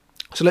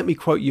 So let me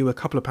quote you a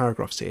couple of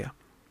paragraphs here.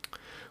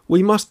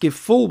 We must give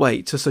full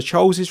weight to Sir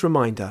Charles's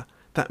reminder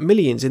that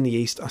millions in the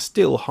East are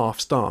still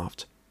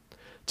half-starved.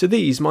 To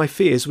these my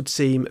fears would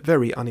seem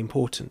very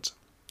unimportant.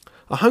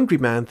 A hungry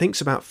man thinks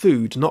about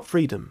food, not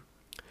freedom.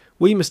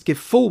 We must give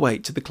full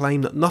weight to the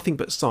claim that nothing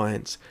but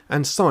science,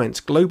 and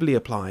science globally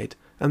applied,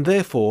 and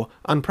therefore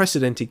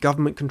unprecedented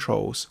government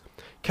controls,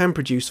 can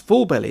produce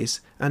full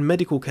bellies and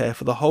medical care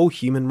for the whole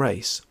human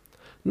race.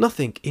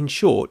 Nothing, in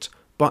short,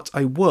 but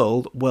a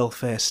world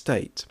welfare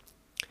state.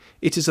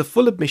 It is a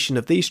full admission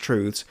of these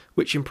truths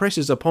which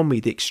impresses upon me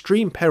the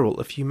extreme peril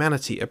of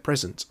humanity at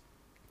present.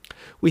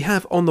 We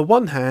have on the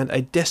one hand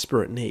a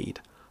desperate need,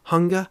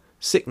 hunger,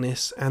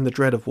 sickness, and the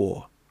dread of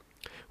war.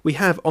 We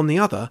have on the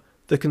other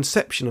the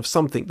conception of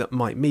something that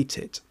might meet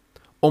it,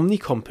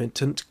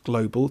 omnicompetent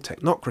global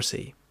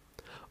technocracy.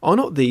 Are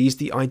not these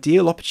the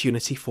ideal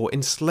opportunity for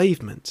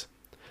enslavement?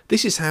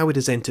 This is how it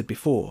has entered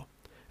before.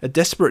 A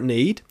desperate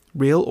need,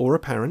 real or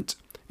apparent,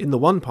 in the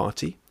one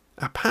party,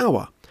 a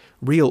power,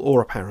 real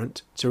or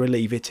apparent, to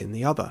relieve it in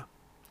the other.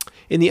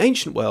 In the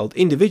ancient world,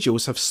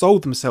 individuals have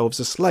sold themselves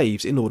as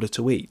slaves in order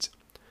to eat.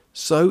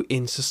 So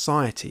in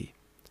society.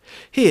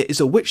 Here is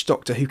a witch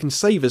doctor who can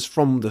save us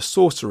from the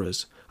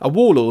sorcerers, a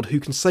warlord who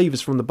can save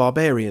us from the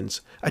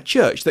barbarians, a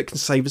church that can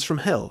save us from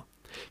hell.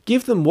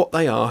 Give them what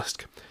they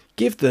ask,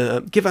 give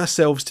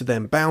ourselves to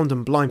them bound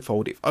and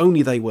blindfold if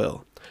only they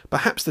will.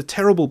 Perhaps the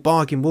terrible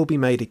bargain will be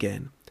made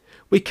again.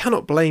 We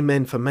cannot blame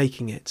men for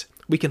making it.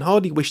 We can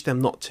hardly wish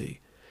them not to.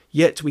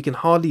 Yet we can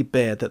hardly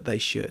bear that they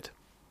should.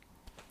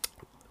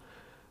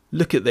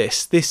 Look at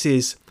this. This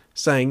is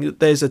saying that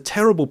there's a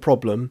terrible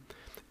problem.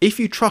 If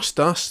you trust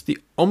us, the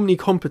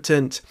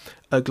omnicompetent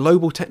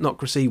global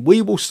technocracy,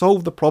 we will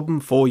solve the problem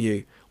for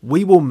you.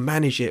 We will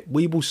manage it.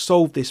 We will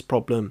solve this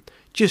problem.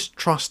 Just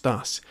trust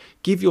us.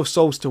 Give your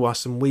souls to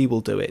us and we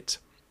will do it.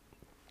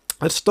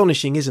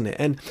 Astonishing, isn't it?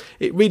 And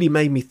it really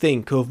made me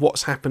think of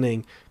what's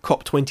happening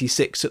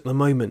COP26 at the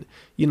moment,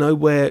 you know,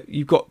 where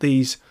you've got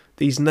these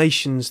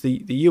nations,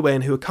 the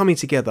UN, who are coming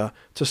together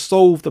to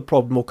solve the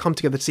problem, or come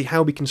together to see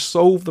how we can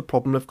solve the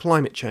problem of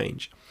climate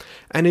change.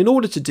 And in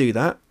order to do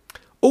that,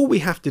 all we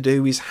have to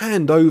do is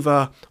hand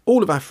over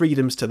all of our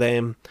freedoms to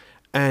them,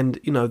 and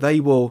you know, they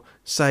will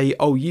say,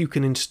 oh, you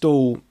can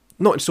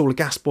not install a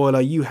gas boiler,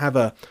 you have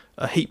a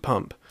heat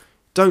pump.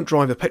 Don't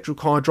drive a petrol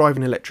car, drive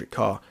an electric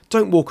car.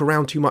 Don't walk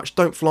around too much,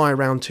 don't fly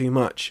around too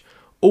much.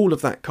 All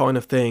of that kind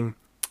of thing.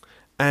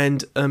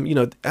 And, you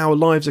know, our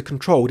lives are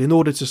controlled in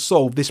order to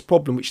solve this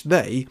problem which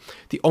they,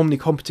 the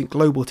omnicompetent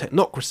global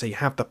technocracy,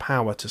 have the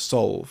power to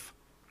solve.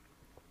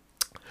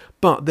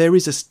 But there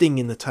is a sting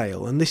in the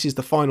tail, and this is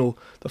the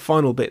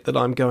final bit that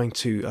I'm going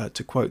to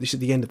quote. This is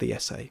the end of the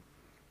essay.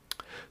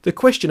 The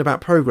question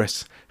about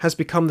progress has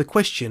become the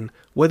question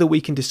whether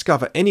we can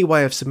discover any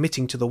way of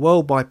submitting to the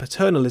worldwide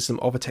paternalism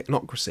of a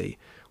technocracy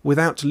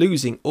without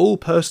losing all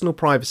personal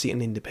privacy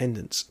and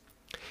independence.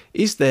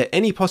 Is there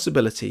any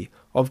possibility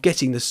of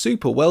getting the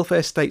super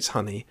welfare state's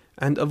honey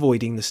and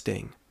avoiding the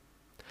sting?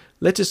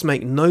 Let us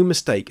make no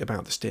mistake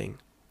about the sting.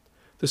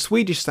 The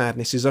Swedish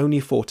sadness is only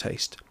a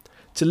foretaste.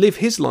 To live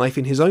his life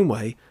in his own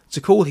way,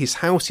 to call his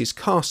house his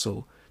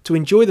castle, to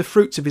enjoy the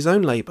fruits of his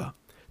own labour,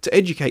 to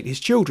educate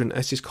his children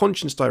as his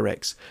conscience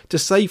directs, to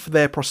save for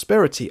their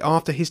prosperity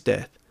after his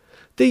death,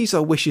 these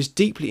are wishes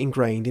deeply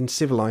ingrained in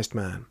civilised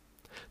man.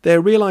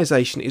 Their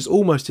realisation is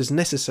almost as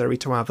necessary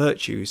to our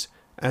virtues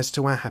as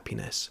to our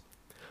happiness.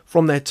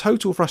 From their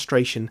total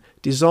frustration,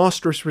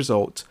 disastrous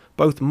results,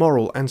 both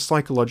moral and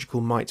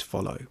psychological, might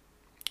follow.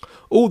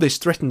 All this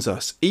threatens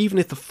us, even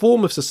if the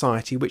form of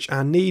society which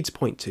our needs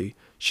point to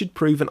should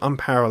prove an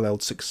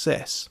unparalleled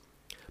success.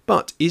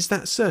 But is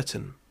that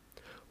certain?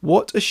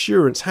 What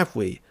assurance have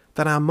we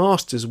that our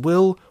masters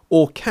will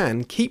or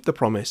can keep the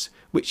promise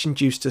which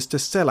induced us to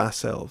sell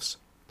ourselves?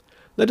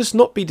 Let us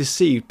not be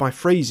deceived by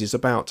phrases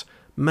about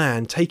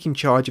man taking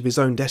charge of his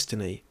own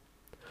destiny.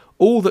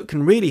 All that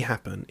can really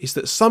happen is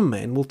that some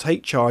men will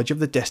take charge of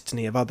the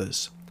destiny of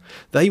others.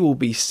 They will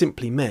be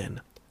simply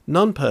men,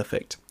 none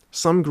perfect,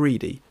 some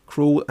greedy,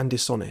 cruel and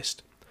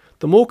dishonest.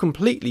 The more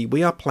completely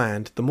we are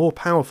planned, the more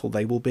powerful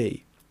they will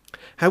be.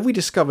 Have we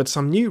discovered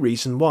some new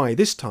reason why,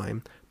 this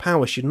time,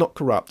 power should not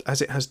corrupt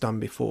as it has done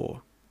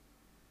before?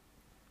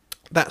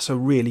 That's a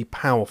really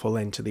powerful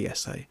end to the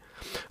essay.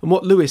 And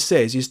what Lewis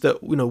says is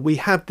that, you know, we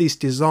have this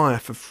desire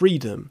for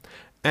freedom,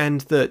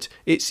 and that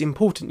it's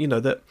important, you know,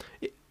 that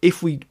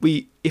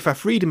if our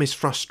freedom is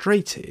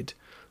frustrated,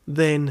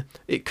 then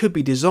it could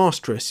be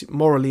disastrous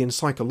morally and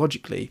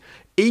psychologically,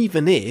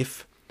 even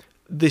if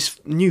this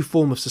new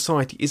form of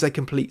society is a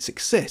complete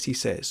success, he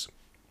says.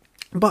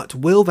 But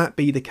will that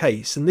be the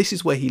case? And this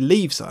is where he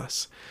leaves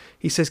us.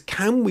 He says,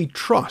 can we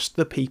trust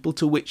the people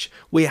to which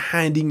we're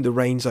handing the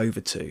reins over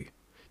to?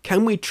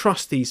 Can we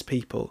trust these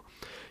people?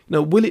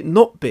 Now, will it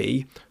not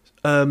be,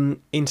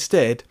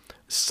 instead,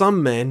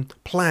 some men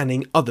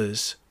planning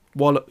others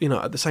while, you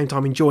know, at the same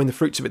time enjoying the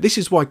fruits of it? This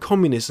is why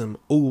communism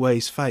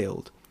always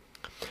failed.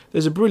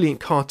 There's a brilliant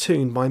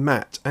cartoon by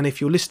Matt, and if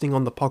you're listening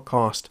on the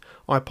podcast,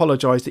 I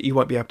apologise that you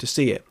won't be able to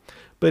see it.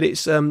 But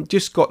it's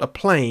just got a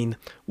plane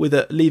with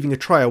leaving a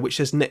trail which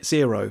says net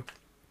zero.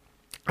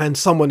 And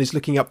someone is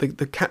looking up,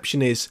 the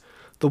caption is,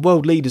 the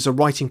world leaders are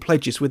writing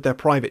pledges with their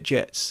private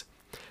jets.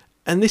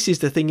 And this is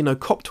the thing, you know,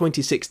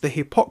 COP26, the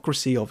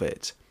hypocrisy of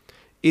it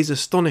is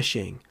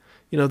astonishing.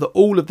 You know, that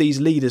all of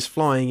these leaders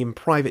flying in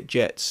private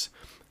jets.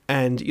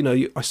 And, you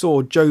know, I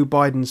saw Joe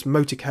Biden's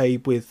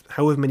motorcade with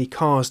however many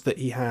cars that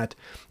he had.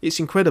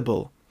 It's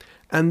incredible.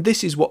 And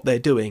this is what they're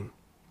doing.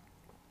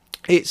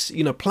 It's,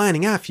 you know,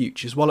 planning our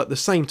futures while at the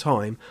same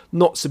time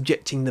not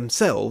subjecting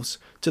themselves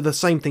to the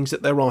same things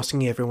that they're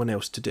asking everyone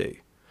else to do.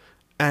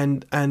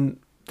 And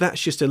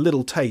that's just a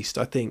little taste,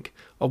 I think,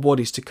 of what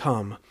is to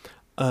come,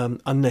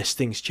 unless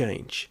things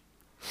change.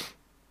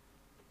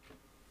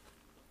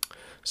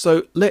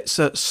 So let's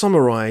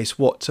summarise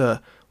what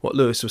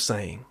Lewis was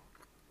saying.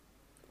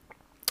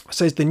 It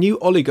says the new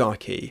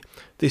oligarchy,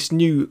 this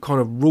new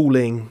kind of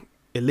ruling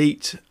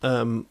elite,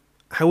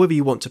 however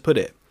you want to put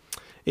it.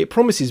 It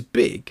promises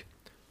big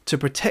to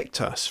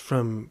protect us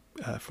from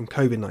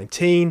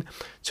COVID-19,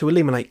 to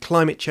eliminate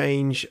climate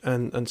change,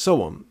 and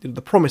so on.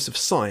 The promise of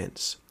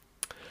science.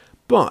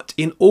 But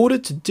in order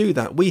to do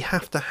that, we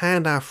have to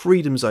hand our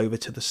freedoms over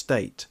to the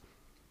state.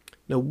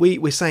 Now,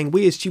 we're saying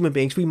we as human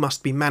beings, we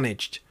must be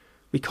managed.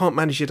 We can't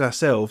manage it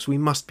ourselves. We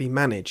must be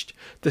managed.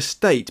 The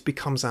state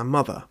becomes our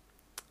mother.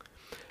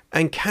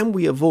 And can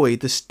we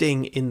avoid the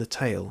sting in the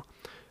tail?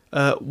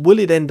 Will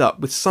it end up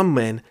with some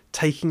men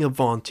taking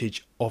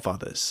advantage of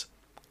others?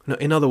 Now,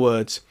 in other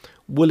words,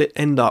 will it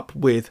end up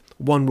with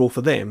one rule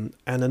for them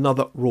and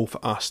another rule for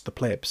us, the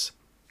plebs?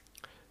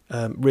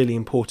 Really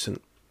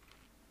important.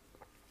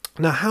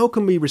 Now, how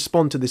can we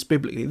respond to this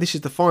biblically? This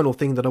is the final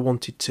thing that I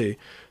wanted to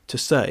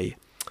say.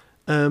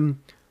 There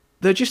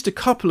are just a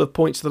couple of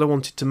points that I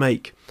wanted to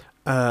make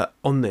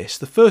on this.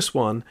 The first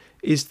one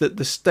is that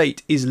the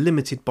state is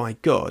limited by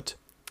God.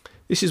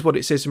 This is what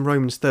it says in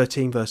Romans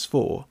 13 verse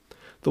 4.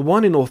 The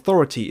one in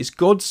authority is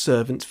God's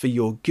servant for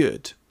your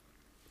good.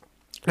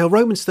 Now,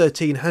 Romans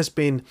 13 has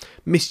been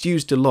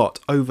misused a lot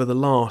over the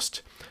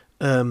last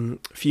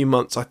few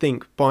months, I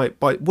think, by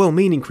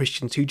well-meaning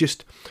Christians who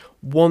just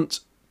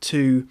want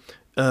to,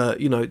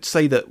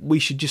 say that we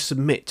should just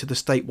submit to the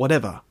state,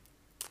 whatever.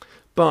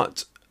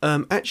 But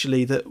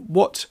actually, that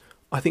what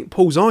I think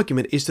Paul's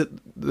argument is that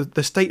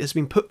the state has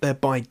been put there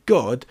by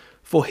God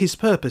for his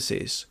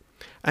purposes.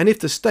 And if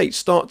the state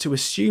start to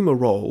assume a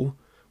role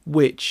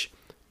which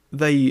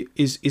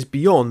is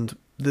beyond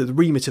the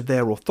remit of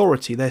their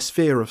authority, their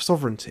sphere of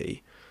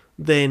sovereignty,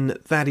 then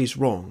that is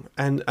wrong,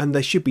 and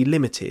they should be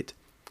limited.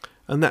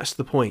 And that's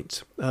the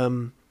point.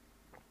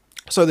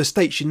 So the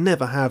state should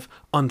never have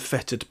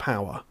unfettered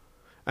power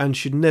and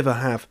should never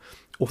have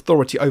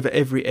authority over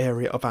every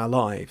area of our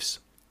lives.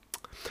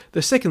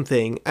 The second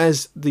thing,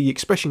 as the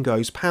expression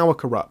goes, power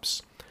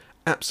corrupts.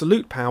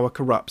 Absolute power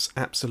corrupts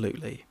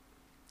absolutely.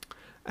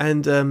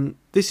 And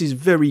this is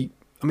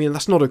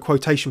that's not a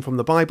quotation from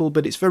the Bible,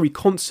 but it's very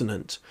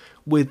consonant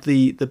with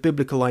the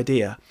biblical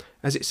idea,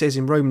 as it says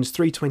in Romans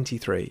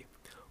 3:23,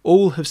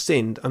 all have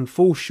sinned and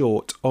fall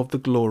short of the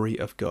glory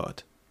of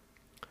God.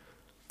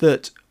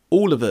 That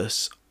all of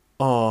us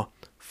are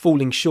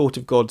falling short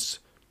of God's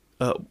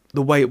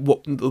the way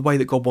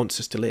that God wants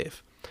us to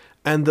live,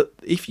 and that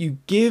if you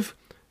give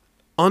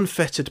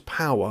unfettered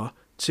power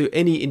to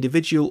any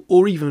individual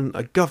or even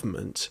a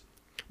government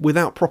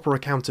without proper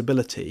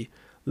accountability,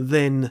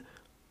 then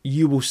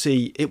you will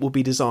see it will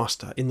be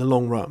disaster in the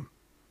long run,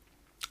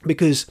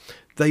 because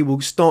they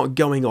will start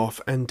going off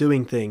and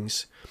doing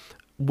things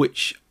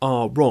which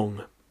are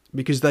wrong,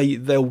 because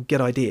they'll get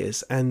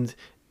ideas, and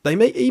it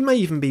may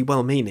even be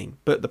well-meaning,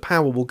 but the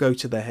power will go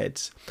to their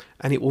heads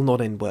and it will not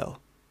end well.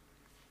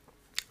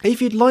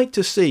 If you'd like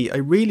to see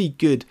a really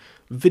good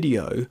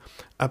video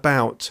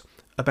about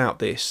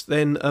this,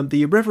 then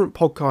the Irreverent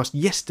podcast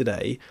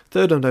yesterday,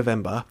 3rd of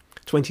November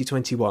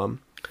 2021,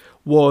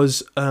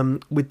 was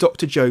with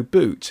Dr. Joe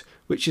Boot,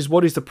 which is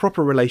what is the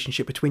proper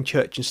relationship between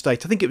church and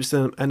state. I think it was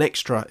an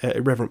extra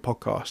Irreverent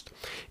podcast.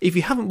 If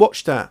you haven't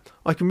watched that,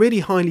 I can really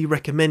highly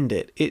recommend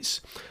it.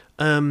 It's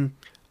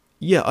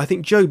I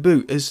think Joe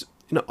Boot is,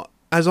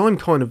 as I'm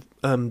kind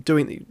of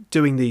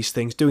doing these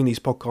things, doing these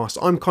podcasts,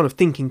 I'm kind of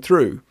thinking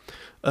through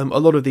a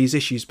lot of these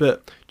issues.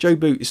 But Joe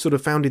Boot has sort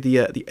of founded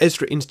the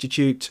Ezra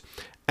Institute,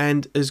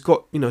 and has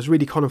got, has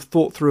really kind of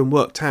thought through and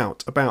worked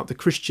out about the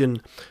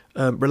Christian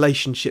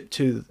relationship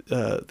to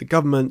the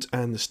government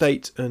and the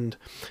state, and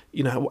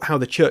how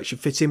the church should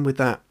fit in with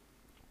that.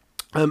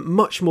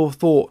 Much more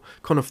thought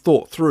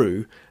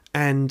through,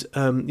 and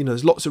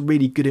there's lots of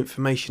really good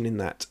information in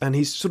that. And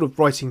he's sort of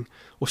writing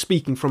or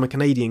speaking from a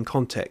Canadian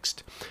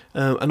context,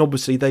 and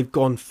obviously they've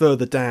gone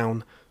further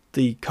down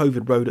the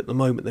COVID road at the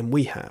moment than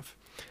we have.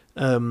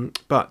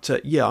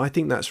 I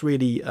think that's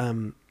really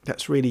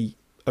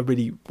a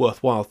really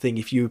worthwhile thing.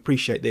 If you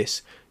appreciate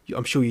this,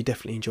 I'm sure you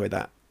definitely enjoy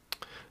that.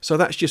 So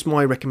that's just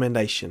my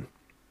recommendation.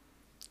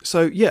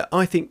 So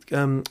I think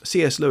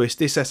C.S. Lewis,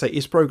 this essay,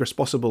 Is Progress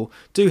Possible?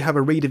 Do have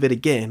a read of it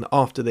again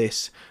after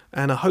this,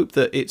 and I hope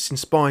that it's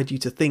inspired you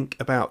to think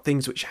about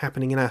things which are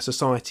happening in our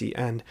society,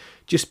 and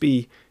just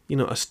be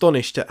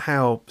astonished at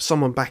how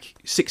someone back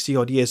 60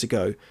 odd years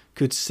ago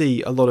could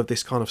see a lot of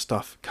this kind of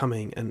stuff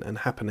coming and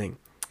happening.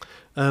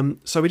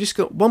 So we just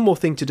got one more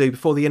thing to do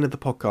before the end of the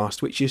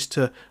podcast, which is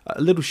a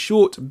little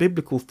short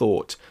biblical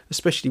thought,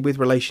 especially with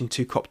relation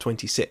to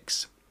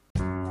COP26.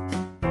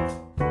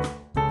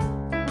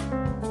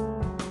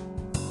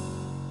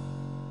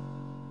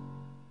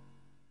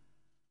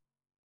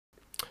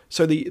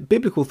 So the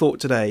biblical thought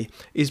today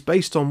is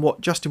based on what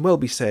Justin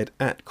Welby said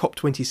at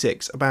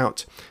COP26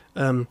 about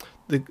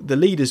the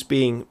leaders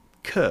being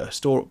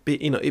cursed, or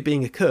it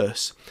being a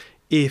curse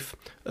if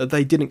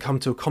they didn't come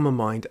to a common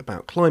mind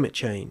about climate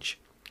change.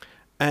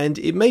 And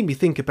it made me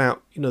think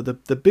about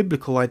the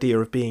biblical idea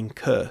of being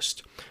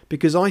cursed,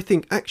 because I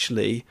think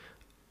actually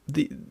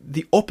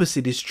the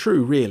opposite is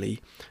true, really,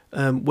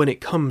 when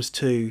it comes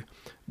to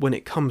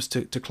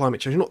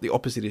climate change. Not the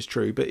opposite is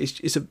true, but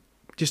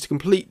it's just a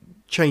complete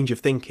change of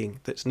thinking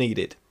that's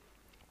needed.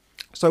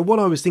 So what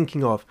I was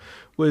thinking of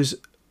was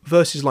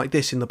verses like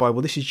this in the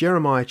Bible. This is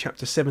Jeremiah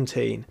chapter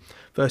 17,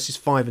 verses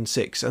 5 and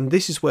 6, and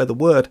this is where the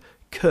word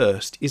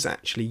cursed is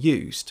actually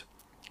used.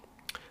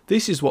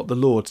 This is what the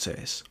Lord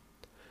says.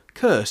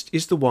 Cursed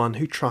is the one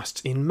who trusts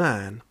in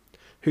man,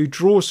 who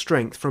draws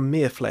strength from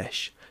mere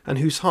flesh, and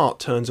whose heart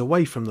turns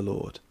away from the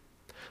Lord.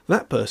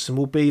 That person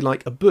will be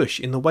like a bush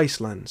in the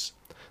wastelands.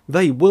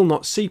 They will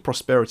not see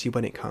prosperity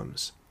when it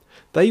comes.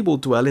 They will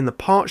dwell in the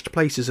parched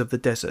places of the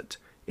desert,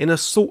 in a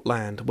salt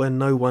land where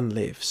no one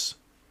lives.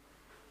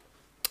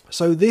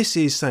 So this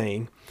is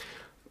saying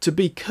to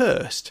be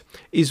cursed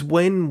is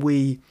when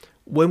we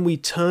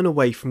turn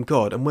away from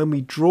God and when we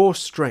draw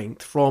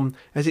strength from,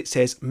 as it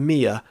says,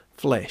 mere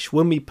flesh,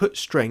 when we put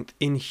strength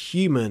in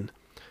human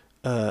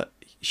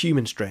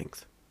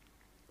strength,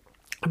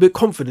 but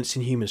confidence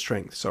in human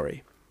strength,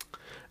 sorry,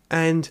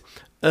 and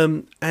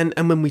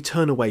when we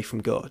turn away from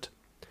God.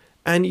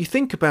 And you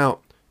think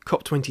about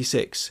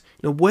COP26,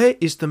 where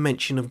is the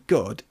mention of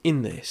God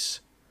in this?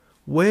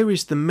 Where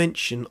is the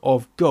mention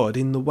of God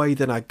in the way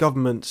that our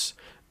governments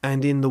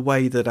and in the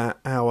way that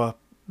our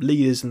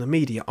leaders in the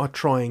media are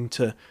trying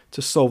to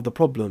solve the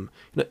problem?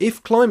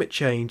 If climate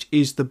change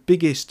is the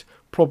biggest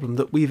problem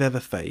that we've ever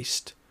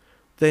faced,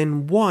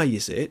 then why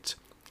is it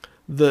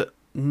that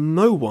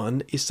no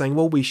one is saying,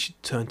 well, we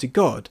should turn to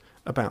God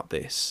about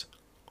this?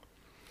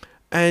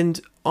 And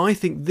I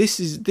think this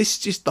is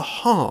just the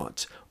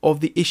heart of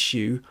the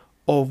issue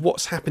of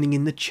what's happening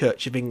in the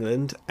Church of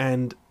England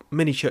and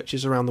many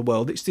churches around the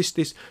world. It's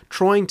this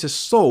trying to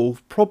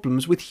solve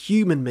problems with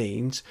human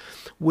means,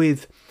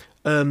 with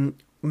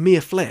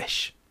mere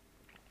flesh,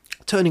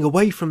 turning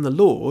away from the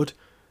Lord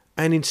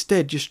and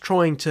instead just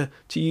trying to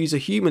use a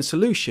human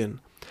solution.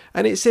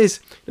 And it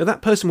says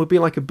that person would be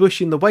like a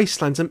bush in the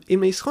wastelands. And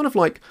it's kind of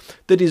like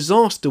the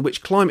disaster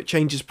which climate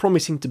change is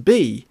promising to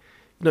be.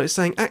 It's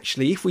saying,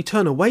 actually, if we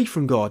turn away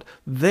from God,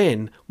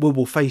 then we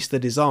will face the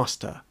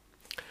disaster.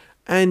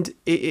 And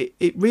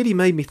it really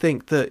made me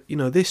think that,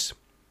 this,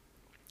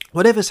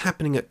 whatever's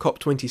happening at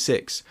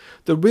COP26,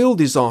 the real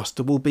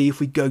disaster will be if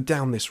we go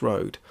down this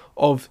road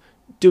of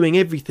doing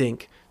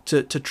everything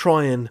to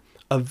try and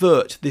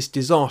avert this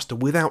disaster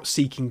without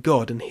seeking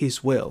God and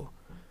His will.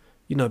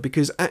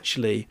 Because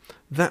actually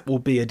that will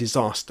be a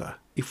disaster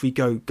if we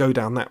go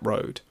down that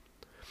road.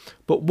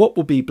 But what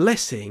will be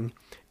blessing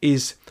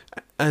is,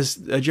 as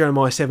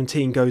Jeremiah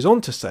 17 goes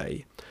on to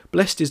say,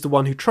 blessed is the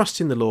one who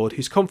trusts in the Lord,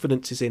 whose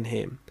confidence is in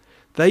Him.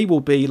 They will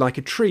be like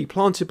a tree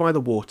planted by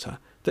the water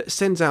that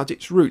sends out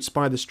its roots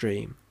by the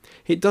stream.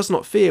 It does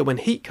not fear when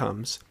heat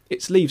comes.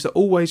 Its leaves are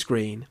always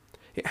green.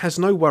 It has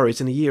no worries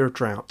in a year of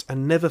drought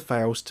and never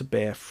fails to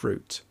bear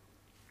fruit.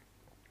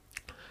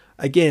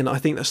 Again, I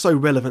think that's so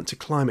relevant to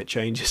climate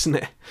change, isn't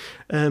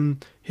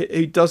it?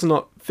 Who does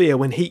not fear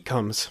when heat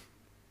comes.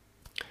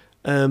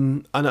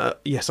 And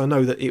yes, I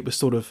know that it was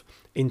sort of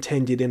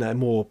intended in a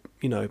more,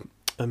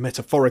 a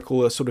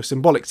metaphorical, a sort of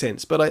symbolic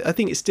sense, but I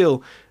think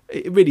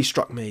it really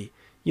struck me,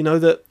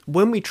 that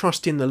when we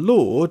trust in the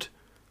Lord,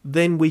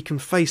 then we can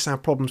face our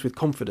problems with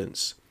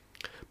confidence.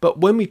 But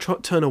when we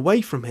turn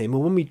away from Him,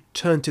 or when we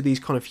turn to these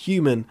kind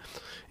of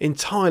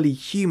entirely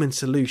human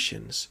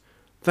solutions,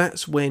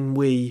 that's when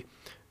we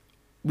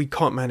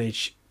can't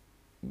manage.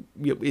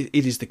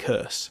 It is the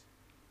curse.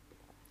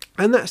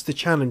 And that's the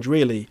challenge,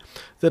 really,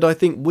 that I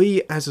think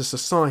we as a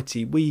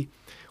society,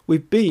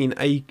 we've been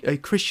a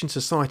Christian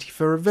society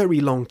for a very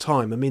long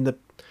time. I mean,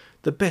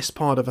 the best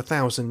part of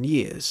 1,000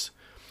 years.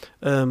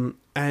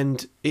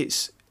 And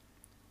it's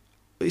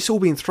all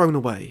been thrown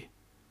away.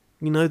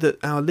 That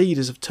our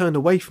leaders have turned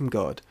away from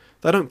God.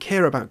 They don't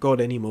care about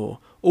God anymore.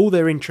 All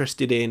they're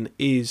interested in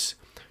is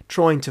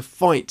trying to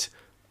fight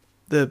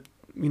the,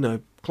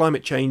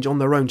 climate change on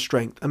their own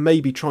strength, and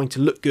maybe trying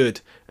to look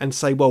good and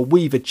say, well,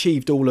 we've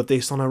achieved all of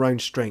this on our own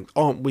strength.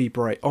 Aren't we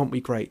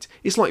great?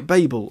 It's like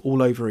Babel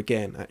all over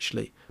again,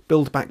 actually.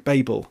 Build back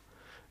Babel,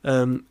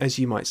 as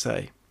you might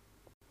say.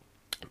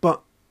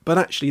 But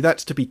actually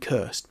that's to be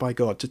cursed by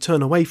God, to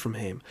turn away from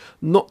Him,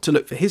 not to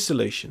look for His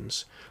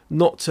solutions,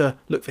 not to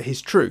look for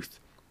His truth.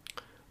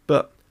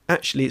 But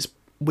actually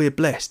we're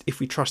blessed if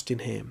we trust in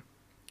Him.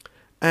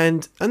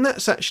 And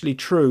that's actually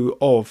true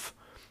of,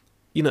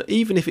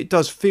 even if it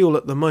does feel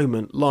at the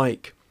moment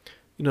like,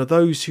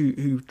 those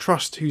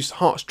whose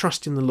hearts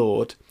trust in the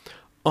Lord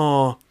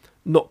are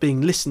not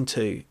being listened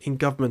to in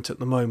government at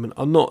the moment,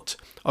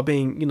 are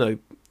being,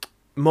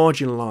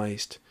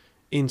 marginalised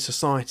in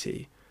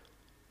society,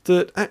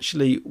 that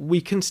actually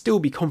we can still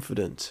be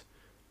confident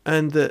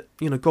and that,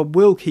 God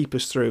will keep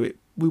us through it.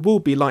 We will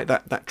be like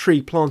that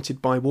tree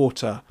planted by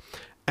water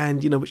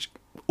and, which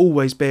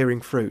always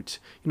bearing fruit.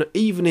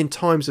 Even in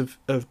times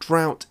of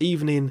drought,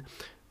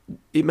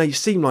 it may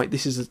seem like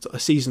this is a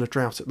season of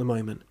drought at the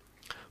moment,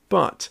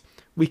 but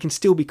we can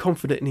still be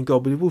confident in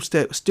God. We will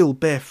still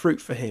bear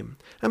fruit for Him.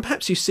 And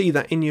perhaps you see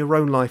that in your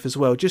own life as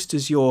well, just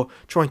as you're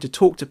trying to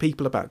talk to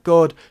people about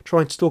God,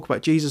 trying to talk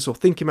about Jesus or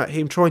thinking about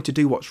Him, trying to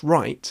do what's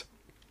right,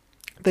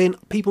 then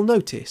people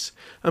notice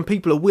and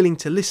people are willing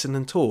to listen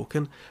and talk,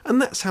 and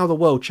that's how the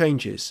world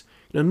changes.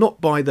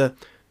 Not by the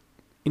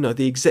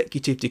the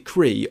executive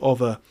decree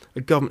of a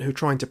government who are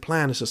trying to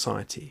plan a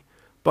society,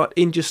 but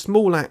in just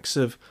small acts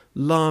of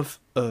love,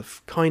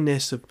 of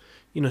kindness, of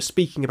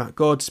speaking about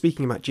God,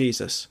 speaking about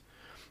Jesus.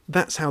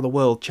 That's how the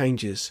world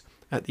changes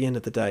at the end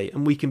of the day,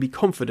 and we can be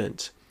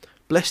confident.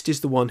 Blessed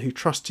is the one who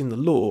trusts in the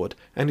Lord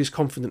and whose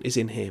confidence is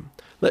in him.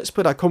 Let's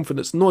put our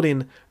confidence not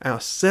in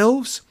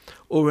ourselves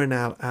or in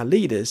our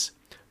leaders,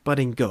 but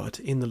in God,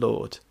 in the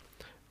Lord,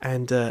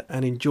 and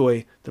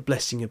enjoy the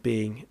blessing of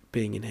being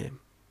in him.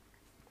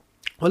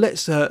 Well,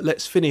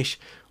 let's finish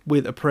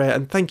with a prayer,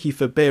 and thank you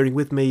for bearing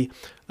with me.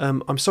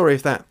 I'm sorry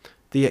if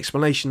the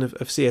explanation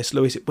of C.S.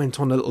 Lewis, it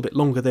went on a little bit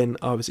longer than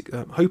I was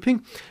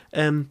hoping,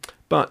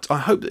 but I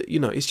hope that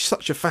it's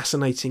such a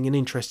fascinating and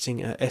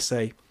interesting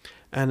essay.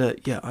 And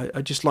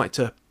I'd just like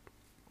to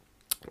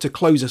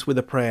close us with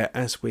a prayer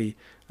as we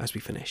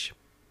finish.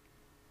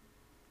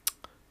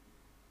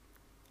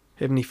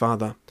 Heavenly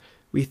Father,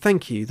 we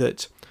thank you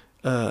that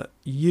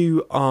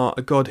you are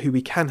a God who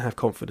we can have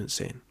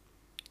confidence in.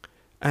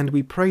 And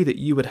we pray that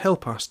you would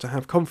help us to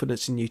have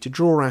confidence in you, to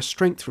draw our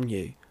strength from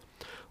you,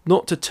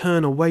 not to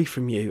turn away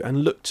from you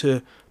and look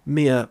to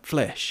mere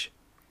flesh,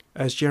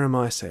 as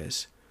Jeremiah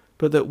says,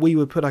 but that we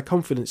would put our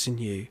confidence in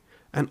you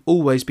and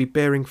always be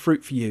bearing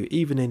fruit for you,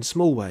 even in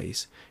small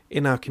ways,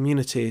 in our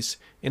communities,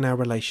 in our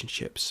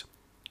relationships.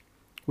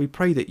 We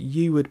pray that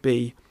you would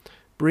be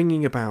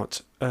bringing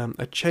about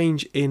a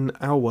change in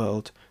our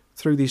world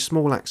through these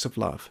small acts of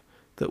love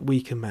that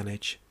we can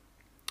manage.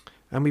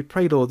 And we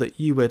pray, Lord, that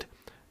you would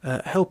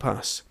help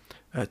us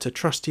to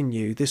trust in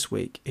you this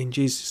week, in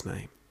Jesus'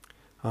 name.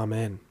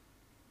 Amen.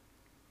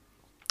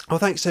 Well,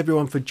 thanks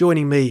everyone for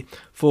joining me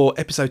for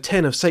episode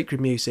 10 of Sacred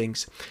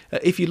Musings.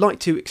 If you'd like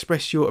to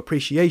express your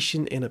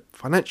appreciation in a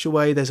financial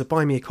way, there's a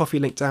Buy Me a Coffee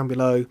link down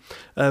below.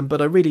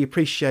 But I really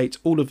appreciate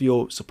all of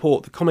your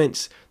support, the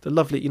comments, the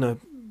lovely,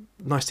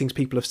 nice things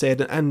people have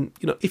said. And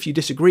if you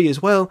disagree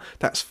as well,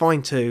 that's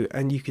fine too.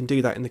 And you can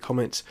do that in the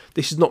comments.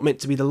 This is not meant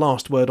to be the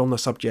last word on the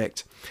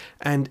subject.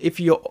 And if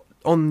you're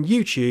on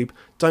YouTube,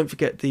 don't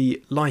forget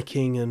the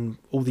liking and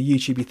all the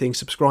YouTubey things,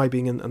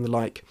 subscribing and the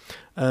like.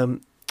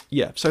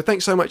 So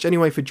thanks so much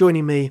anyway for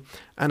joining me,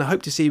 and I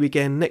hope to see you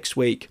again next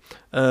week.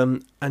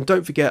 And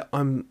don't forget,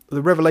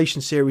 the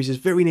Revelation series is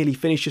very nearly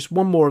finished. Just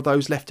one more of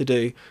those left to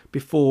do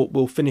before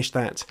we'll finish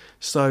that.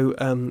 So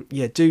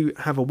do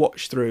have a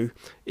watch through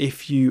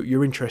if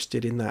you're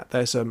interested in that.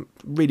 There's some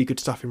really good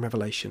stuff in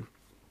Revelation.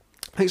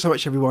 Thanks so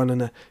much everyone,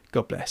 and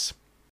God bless.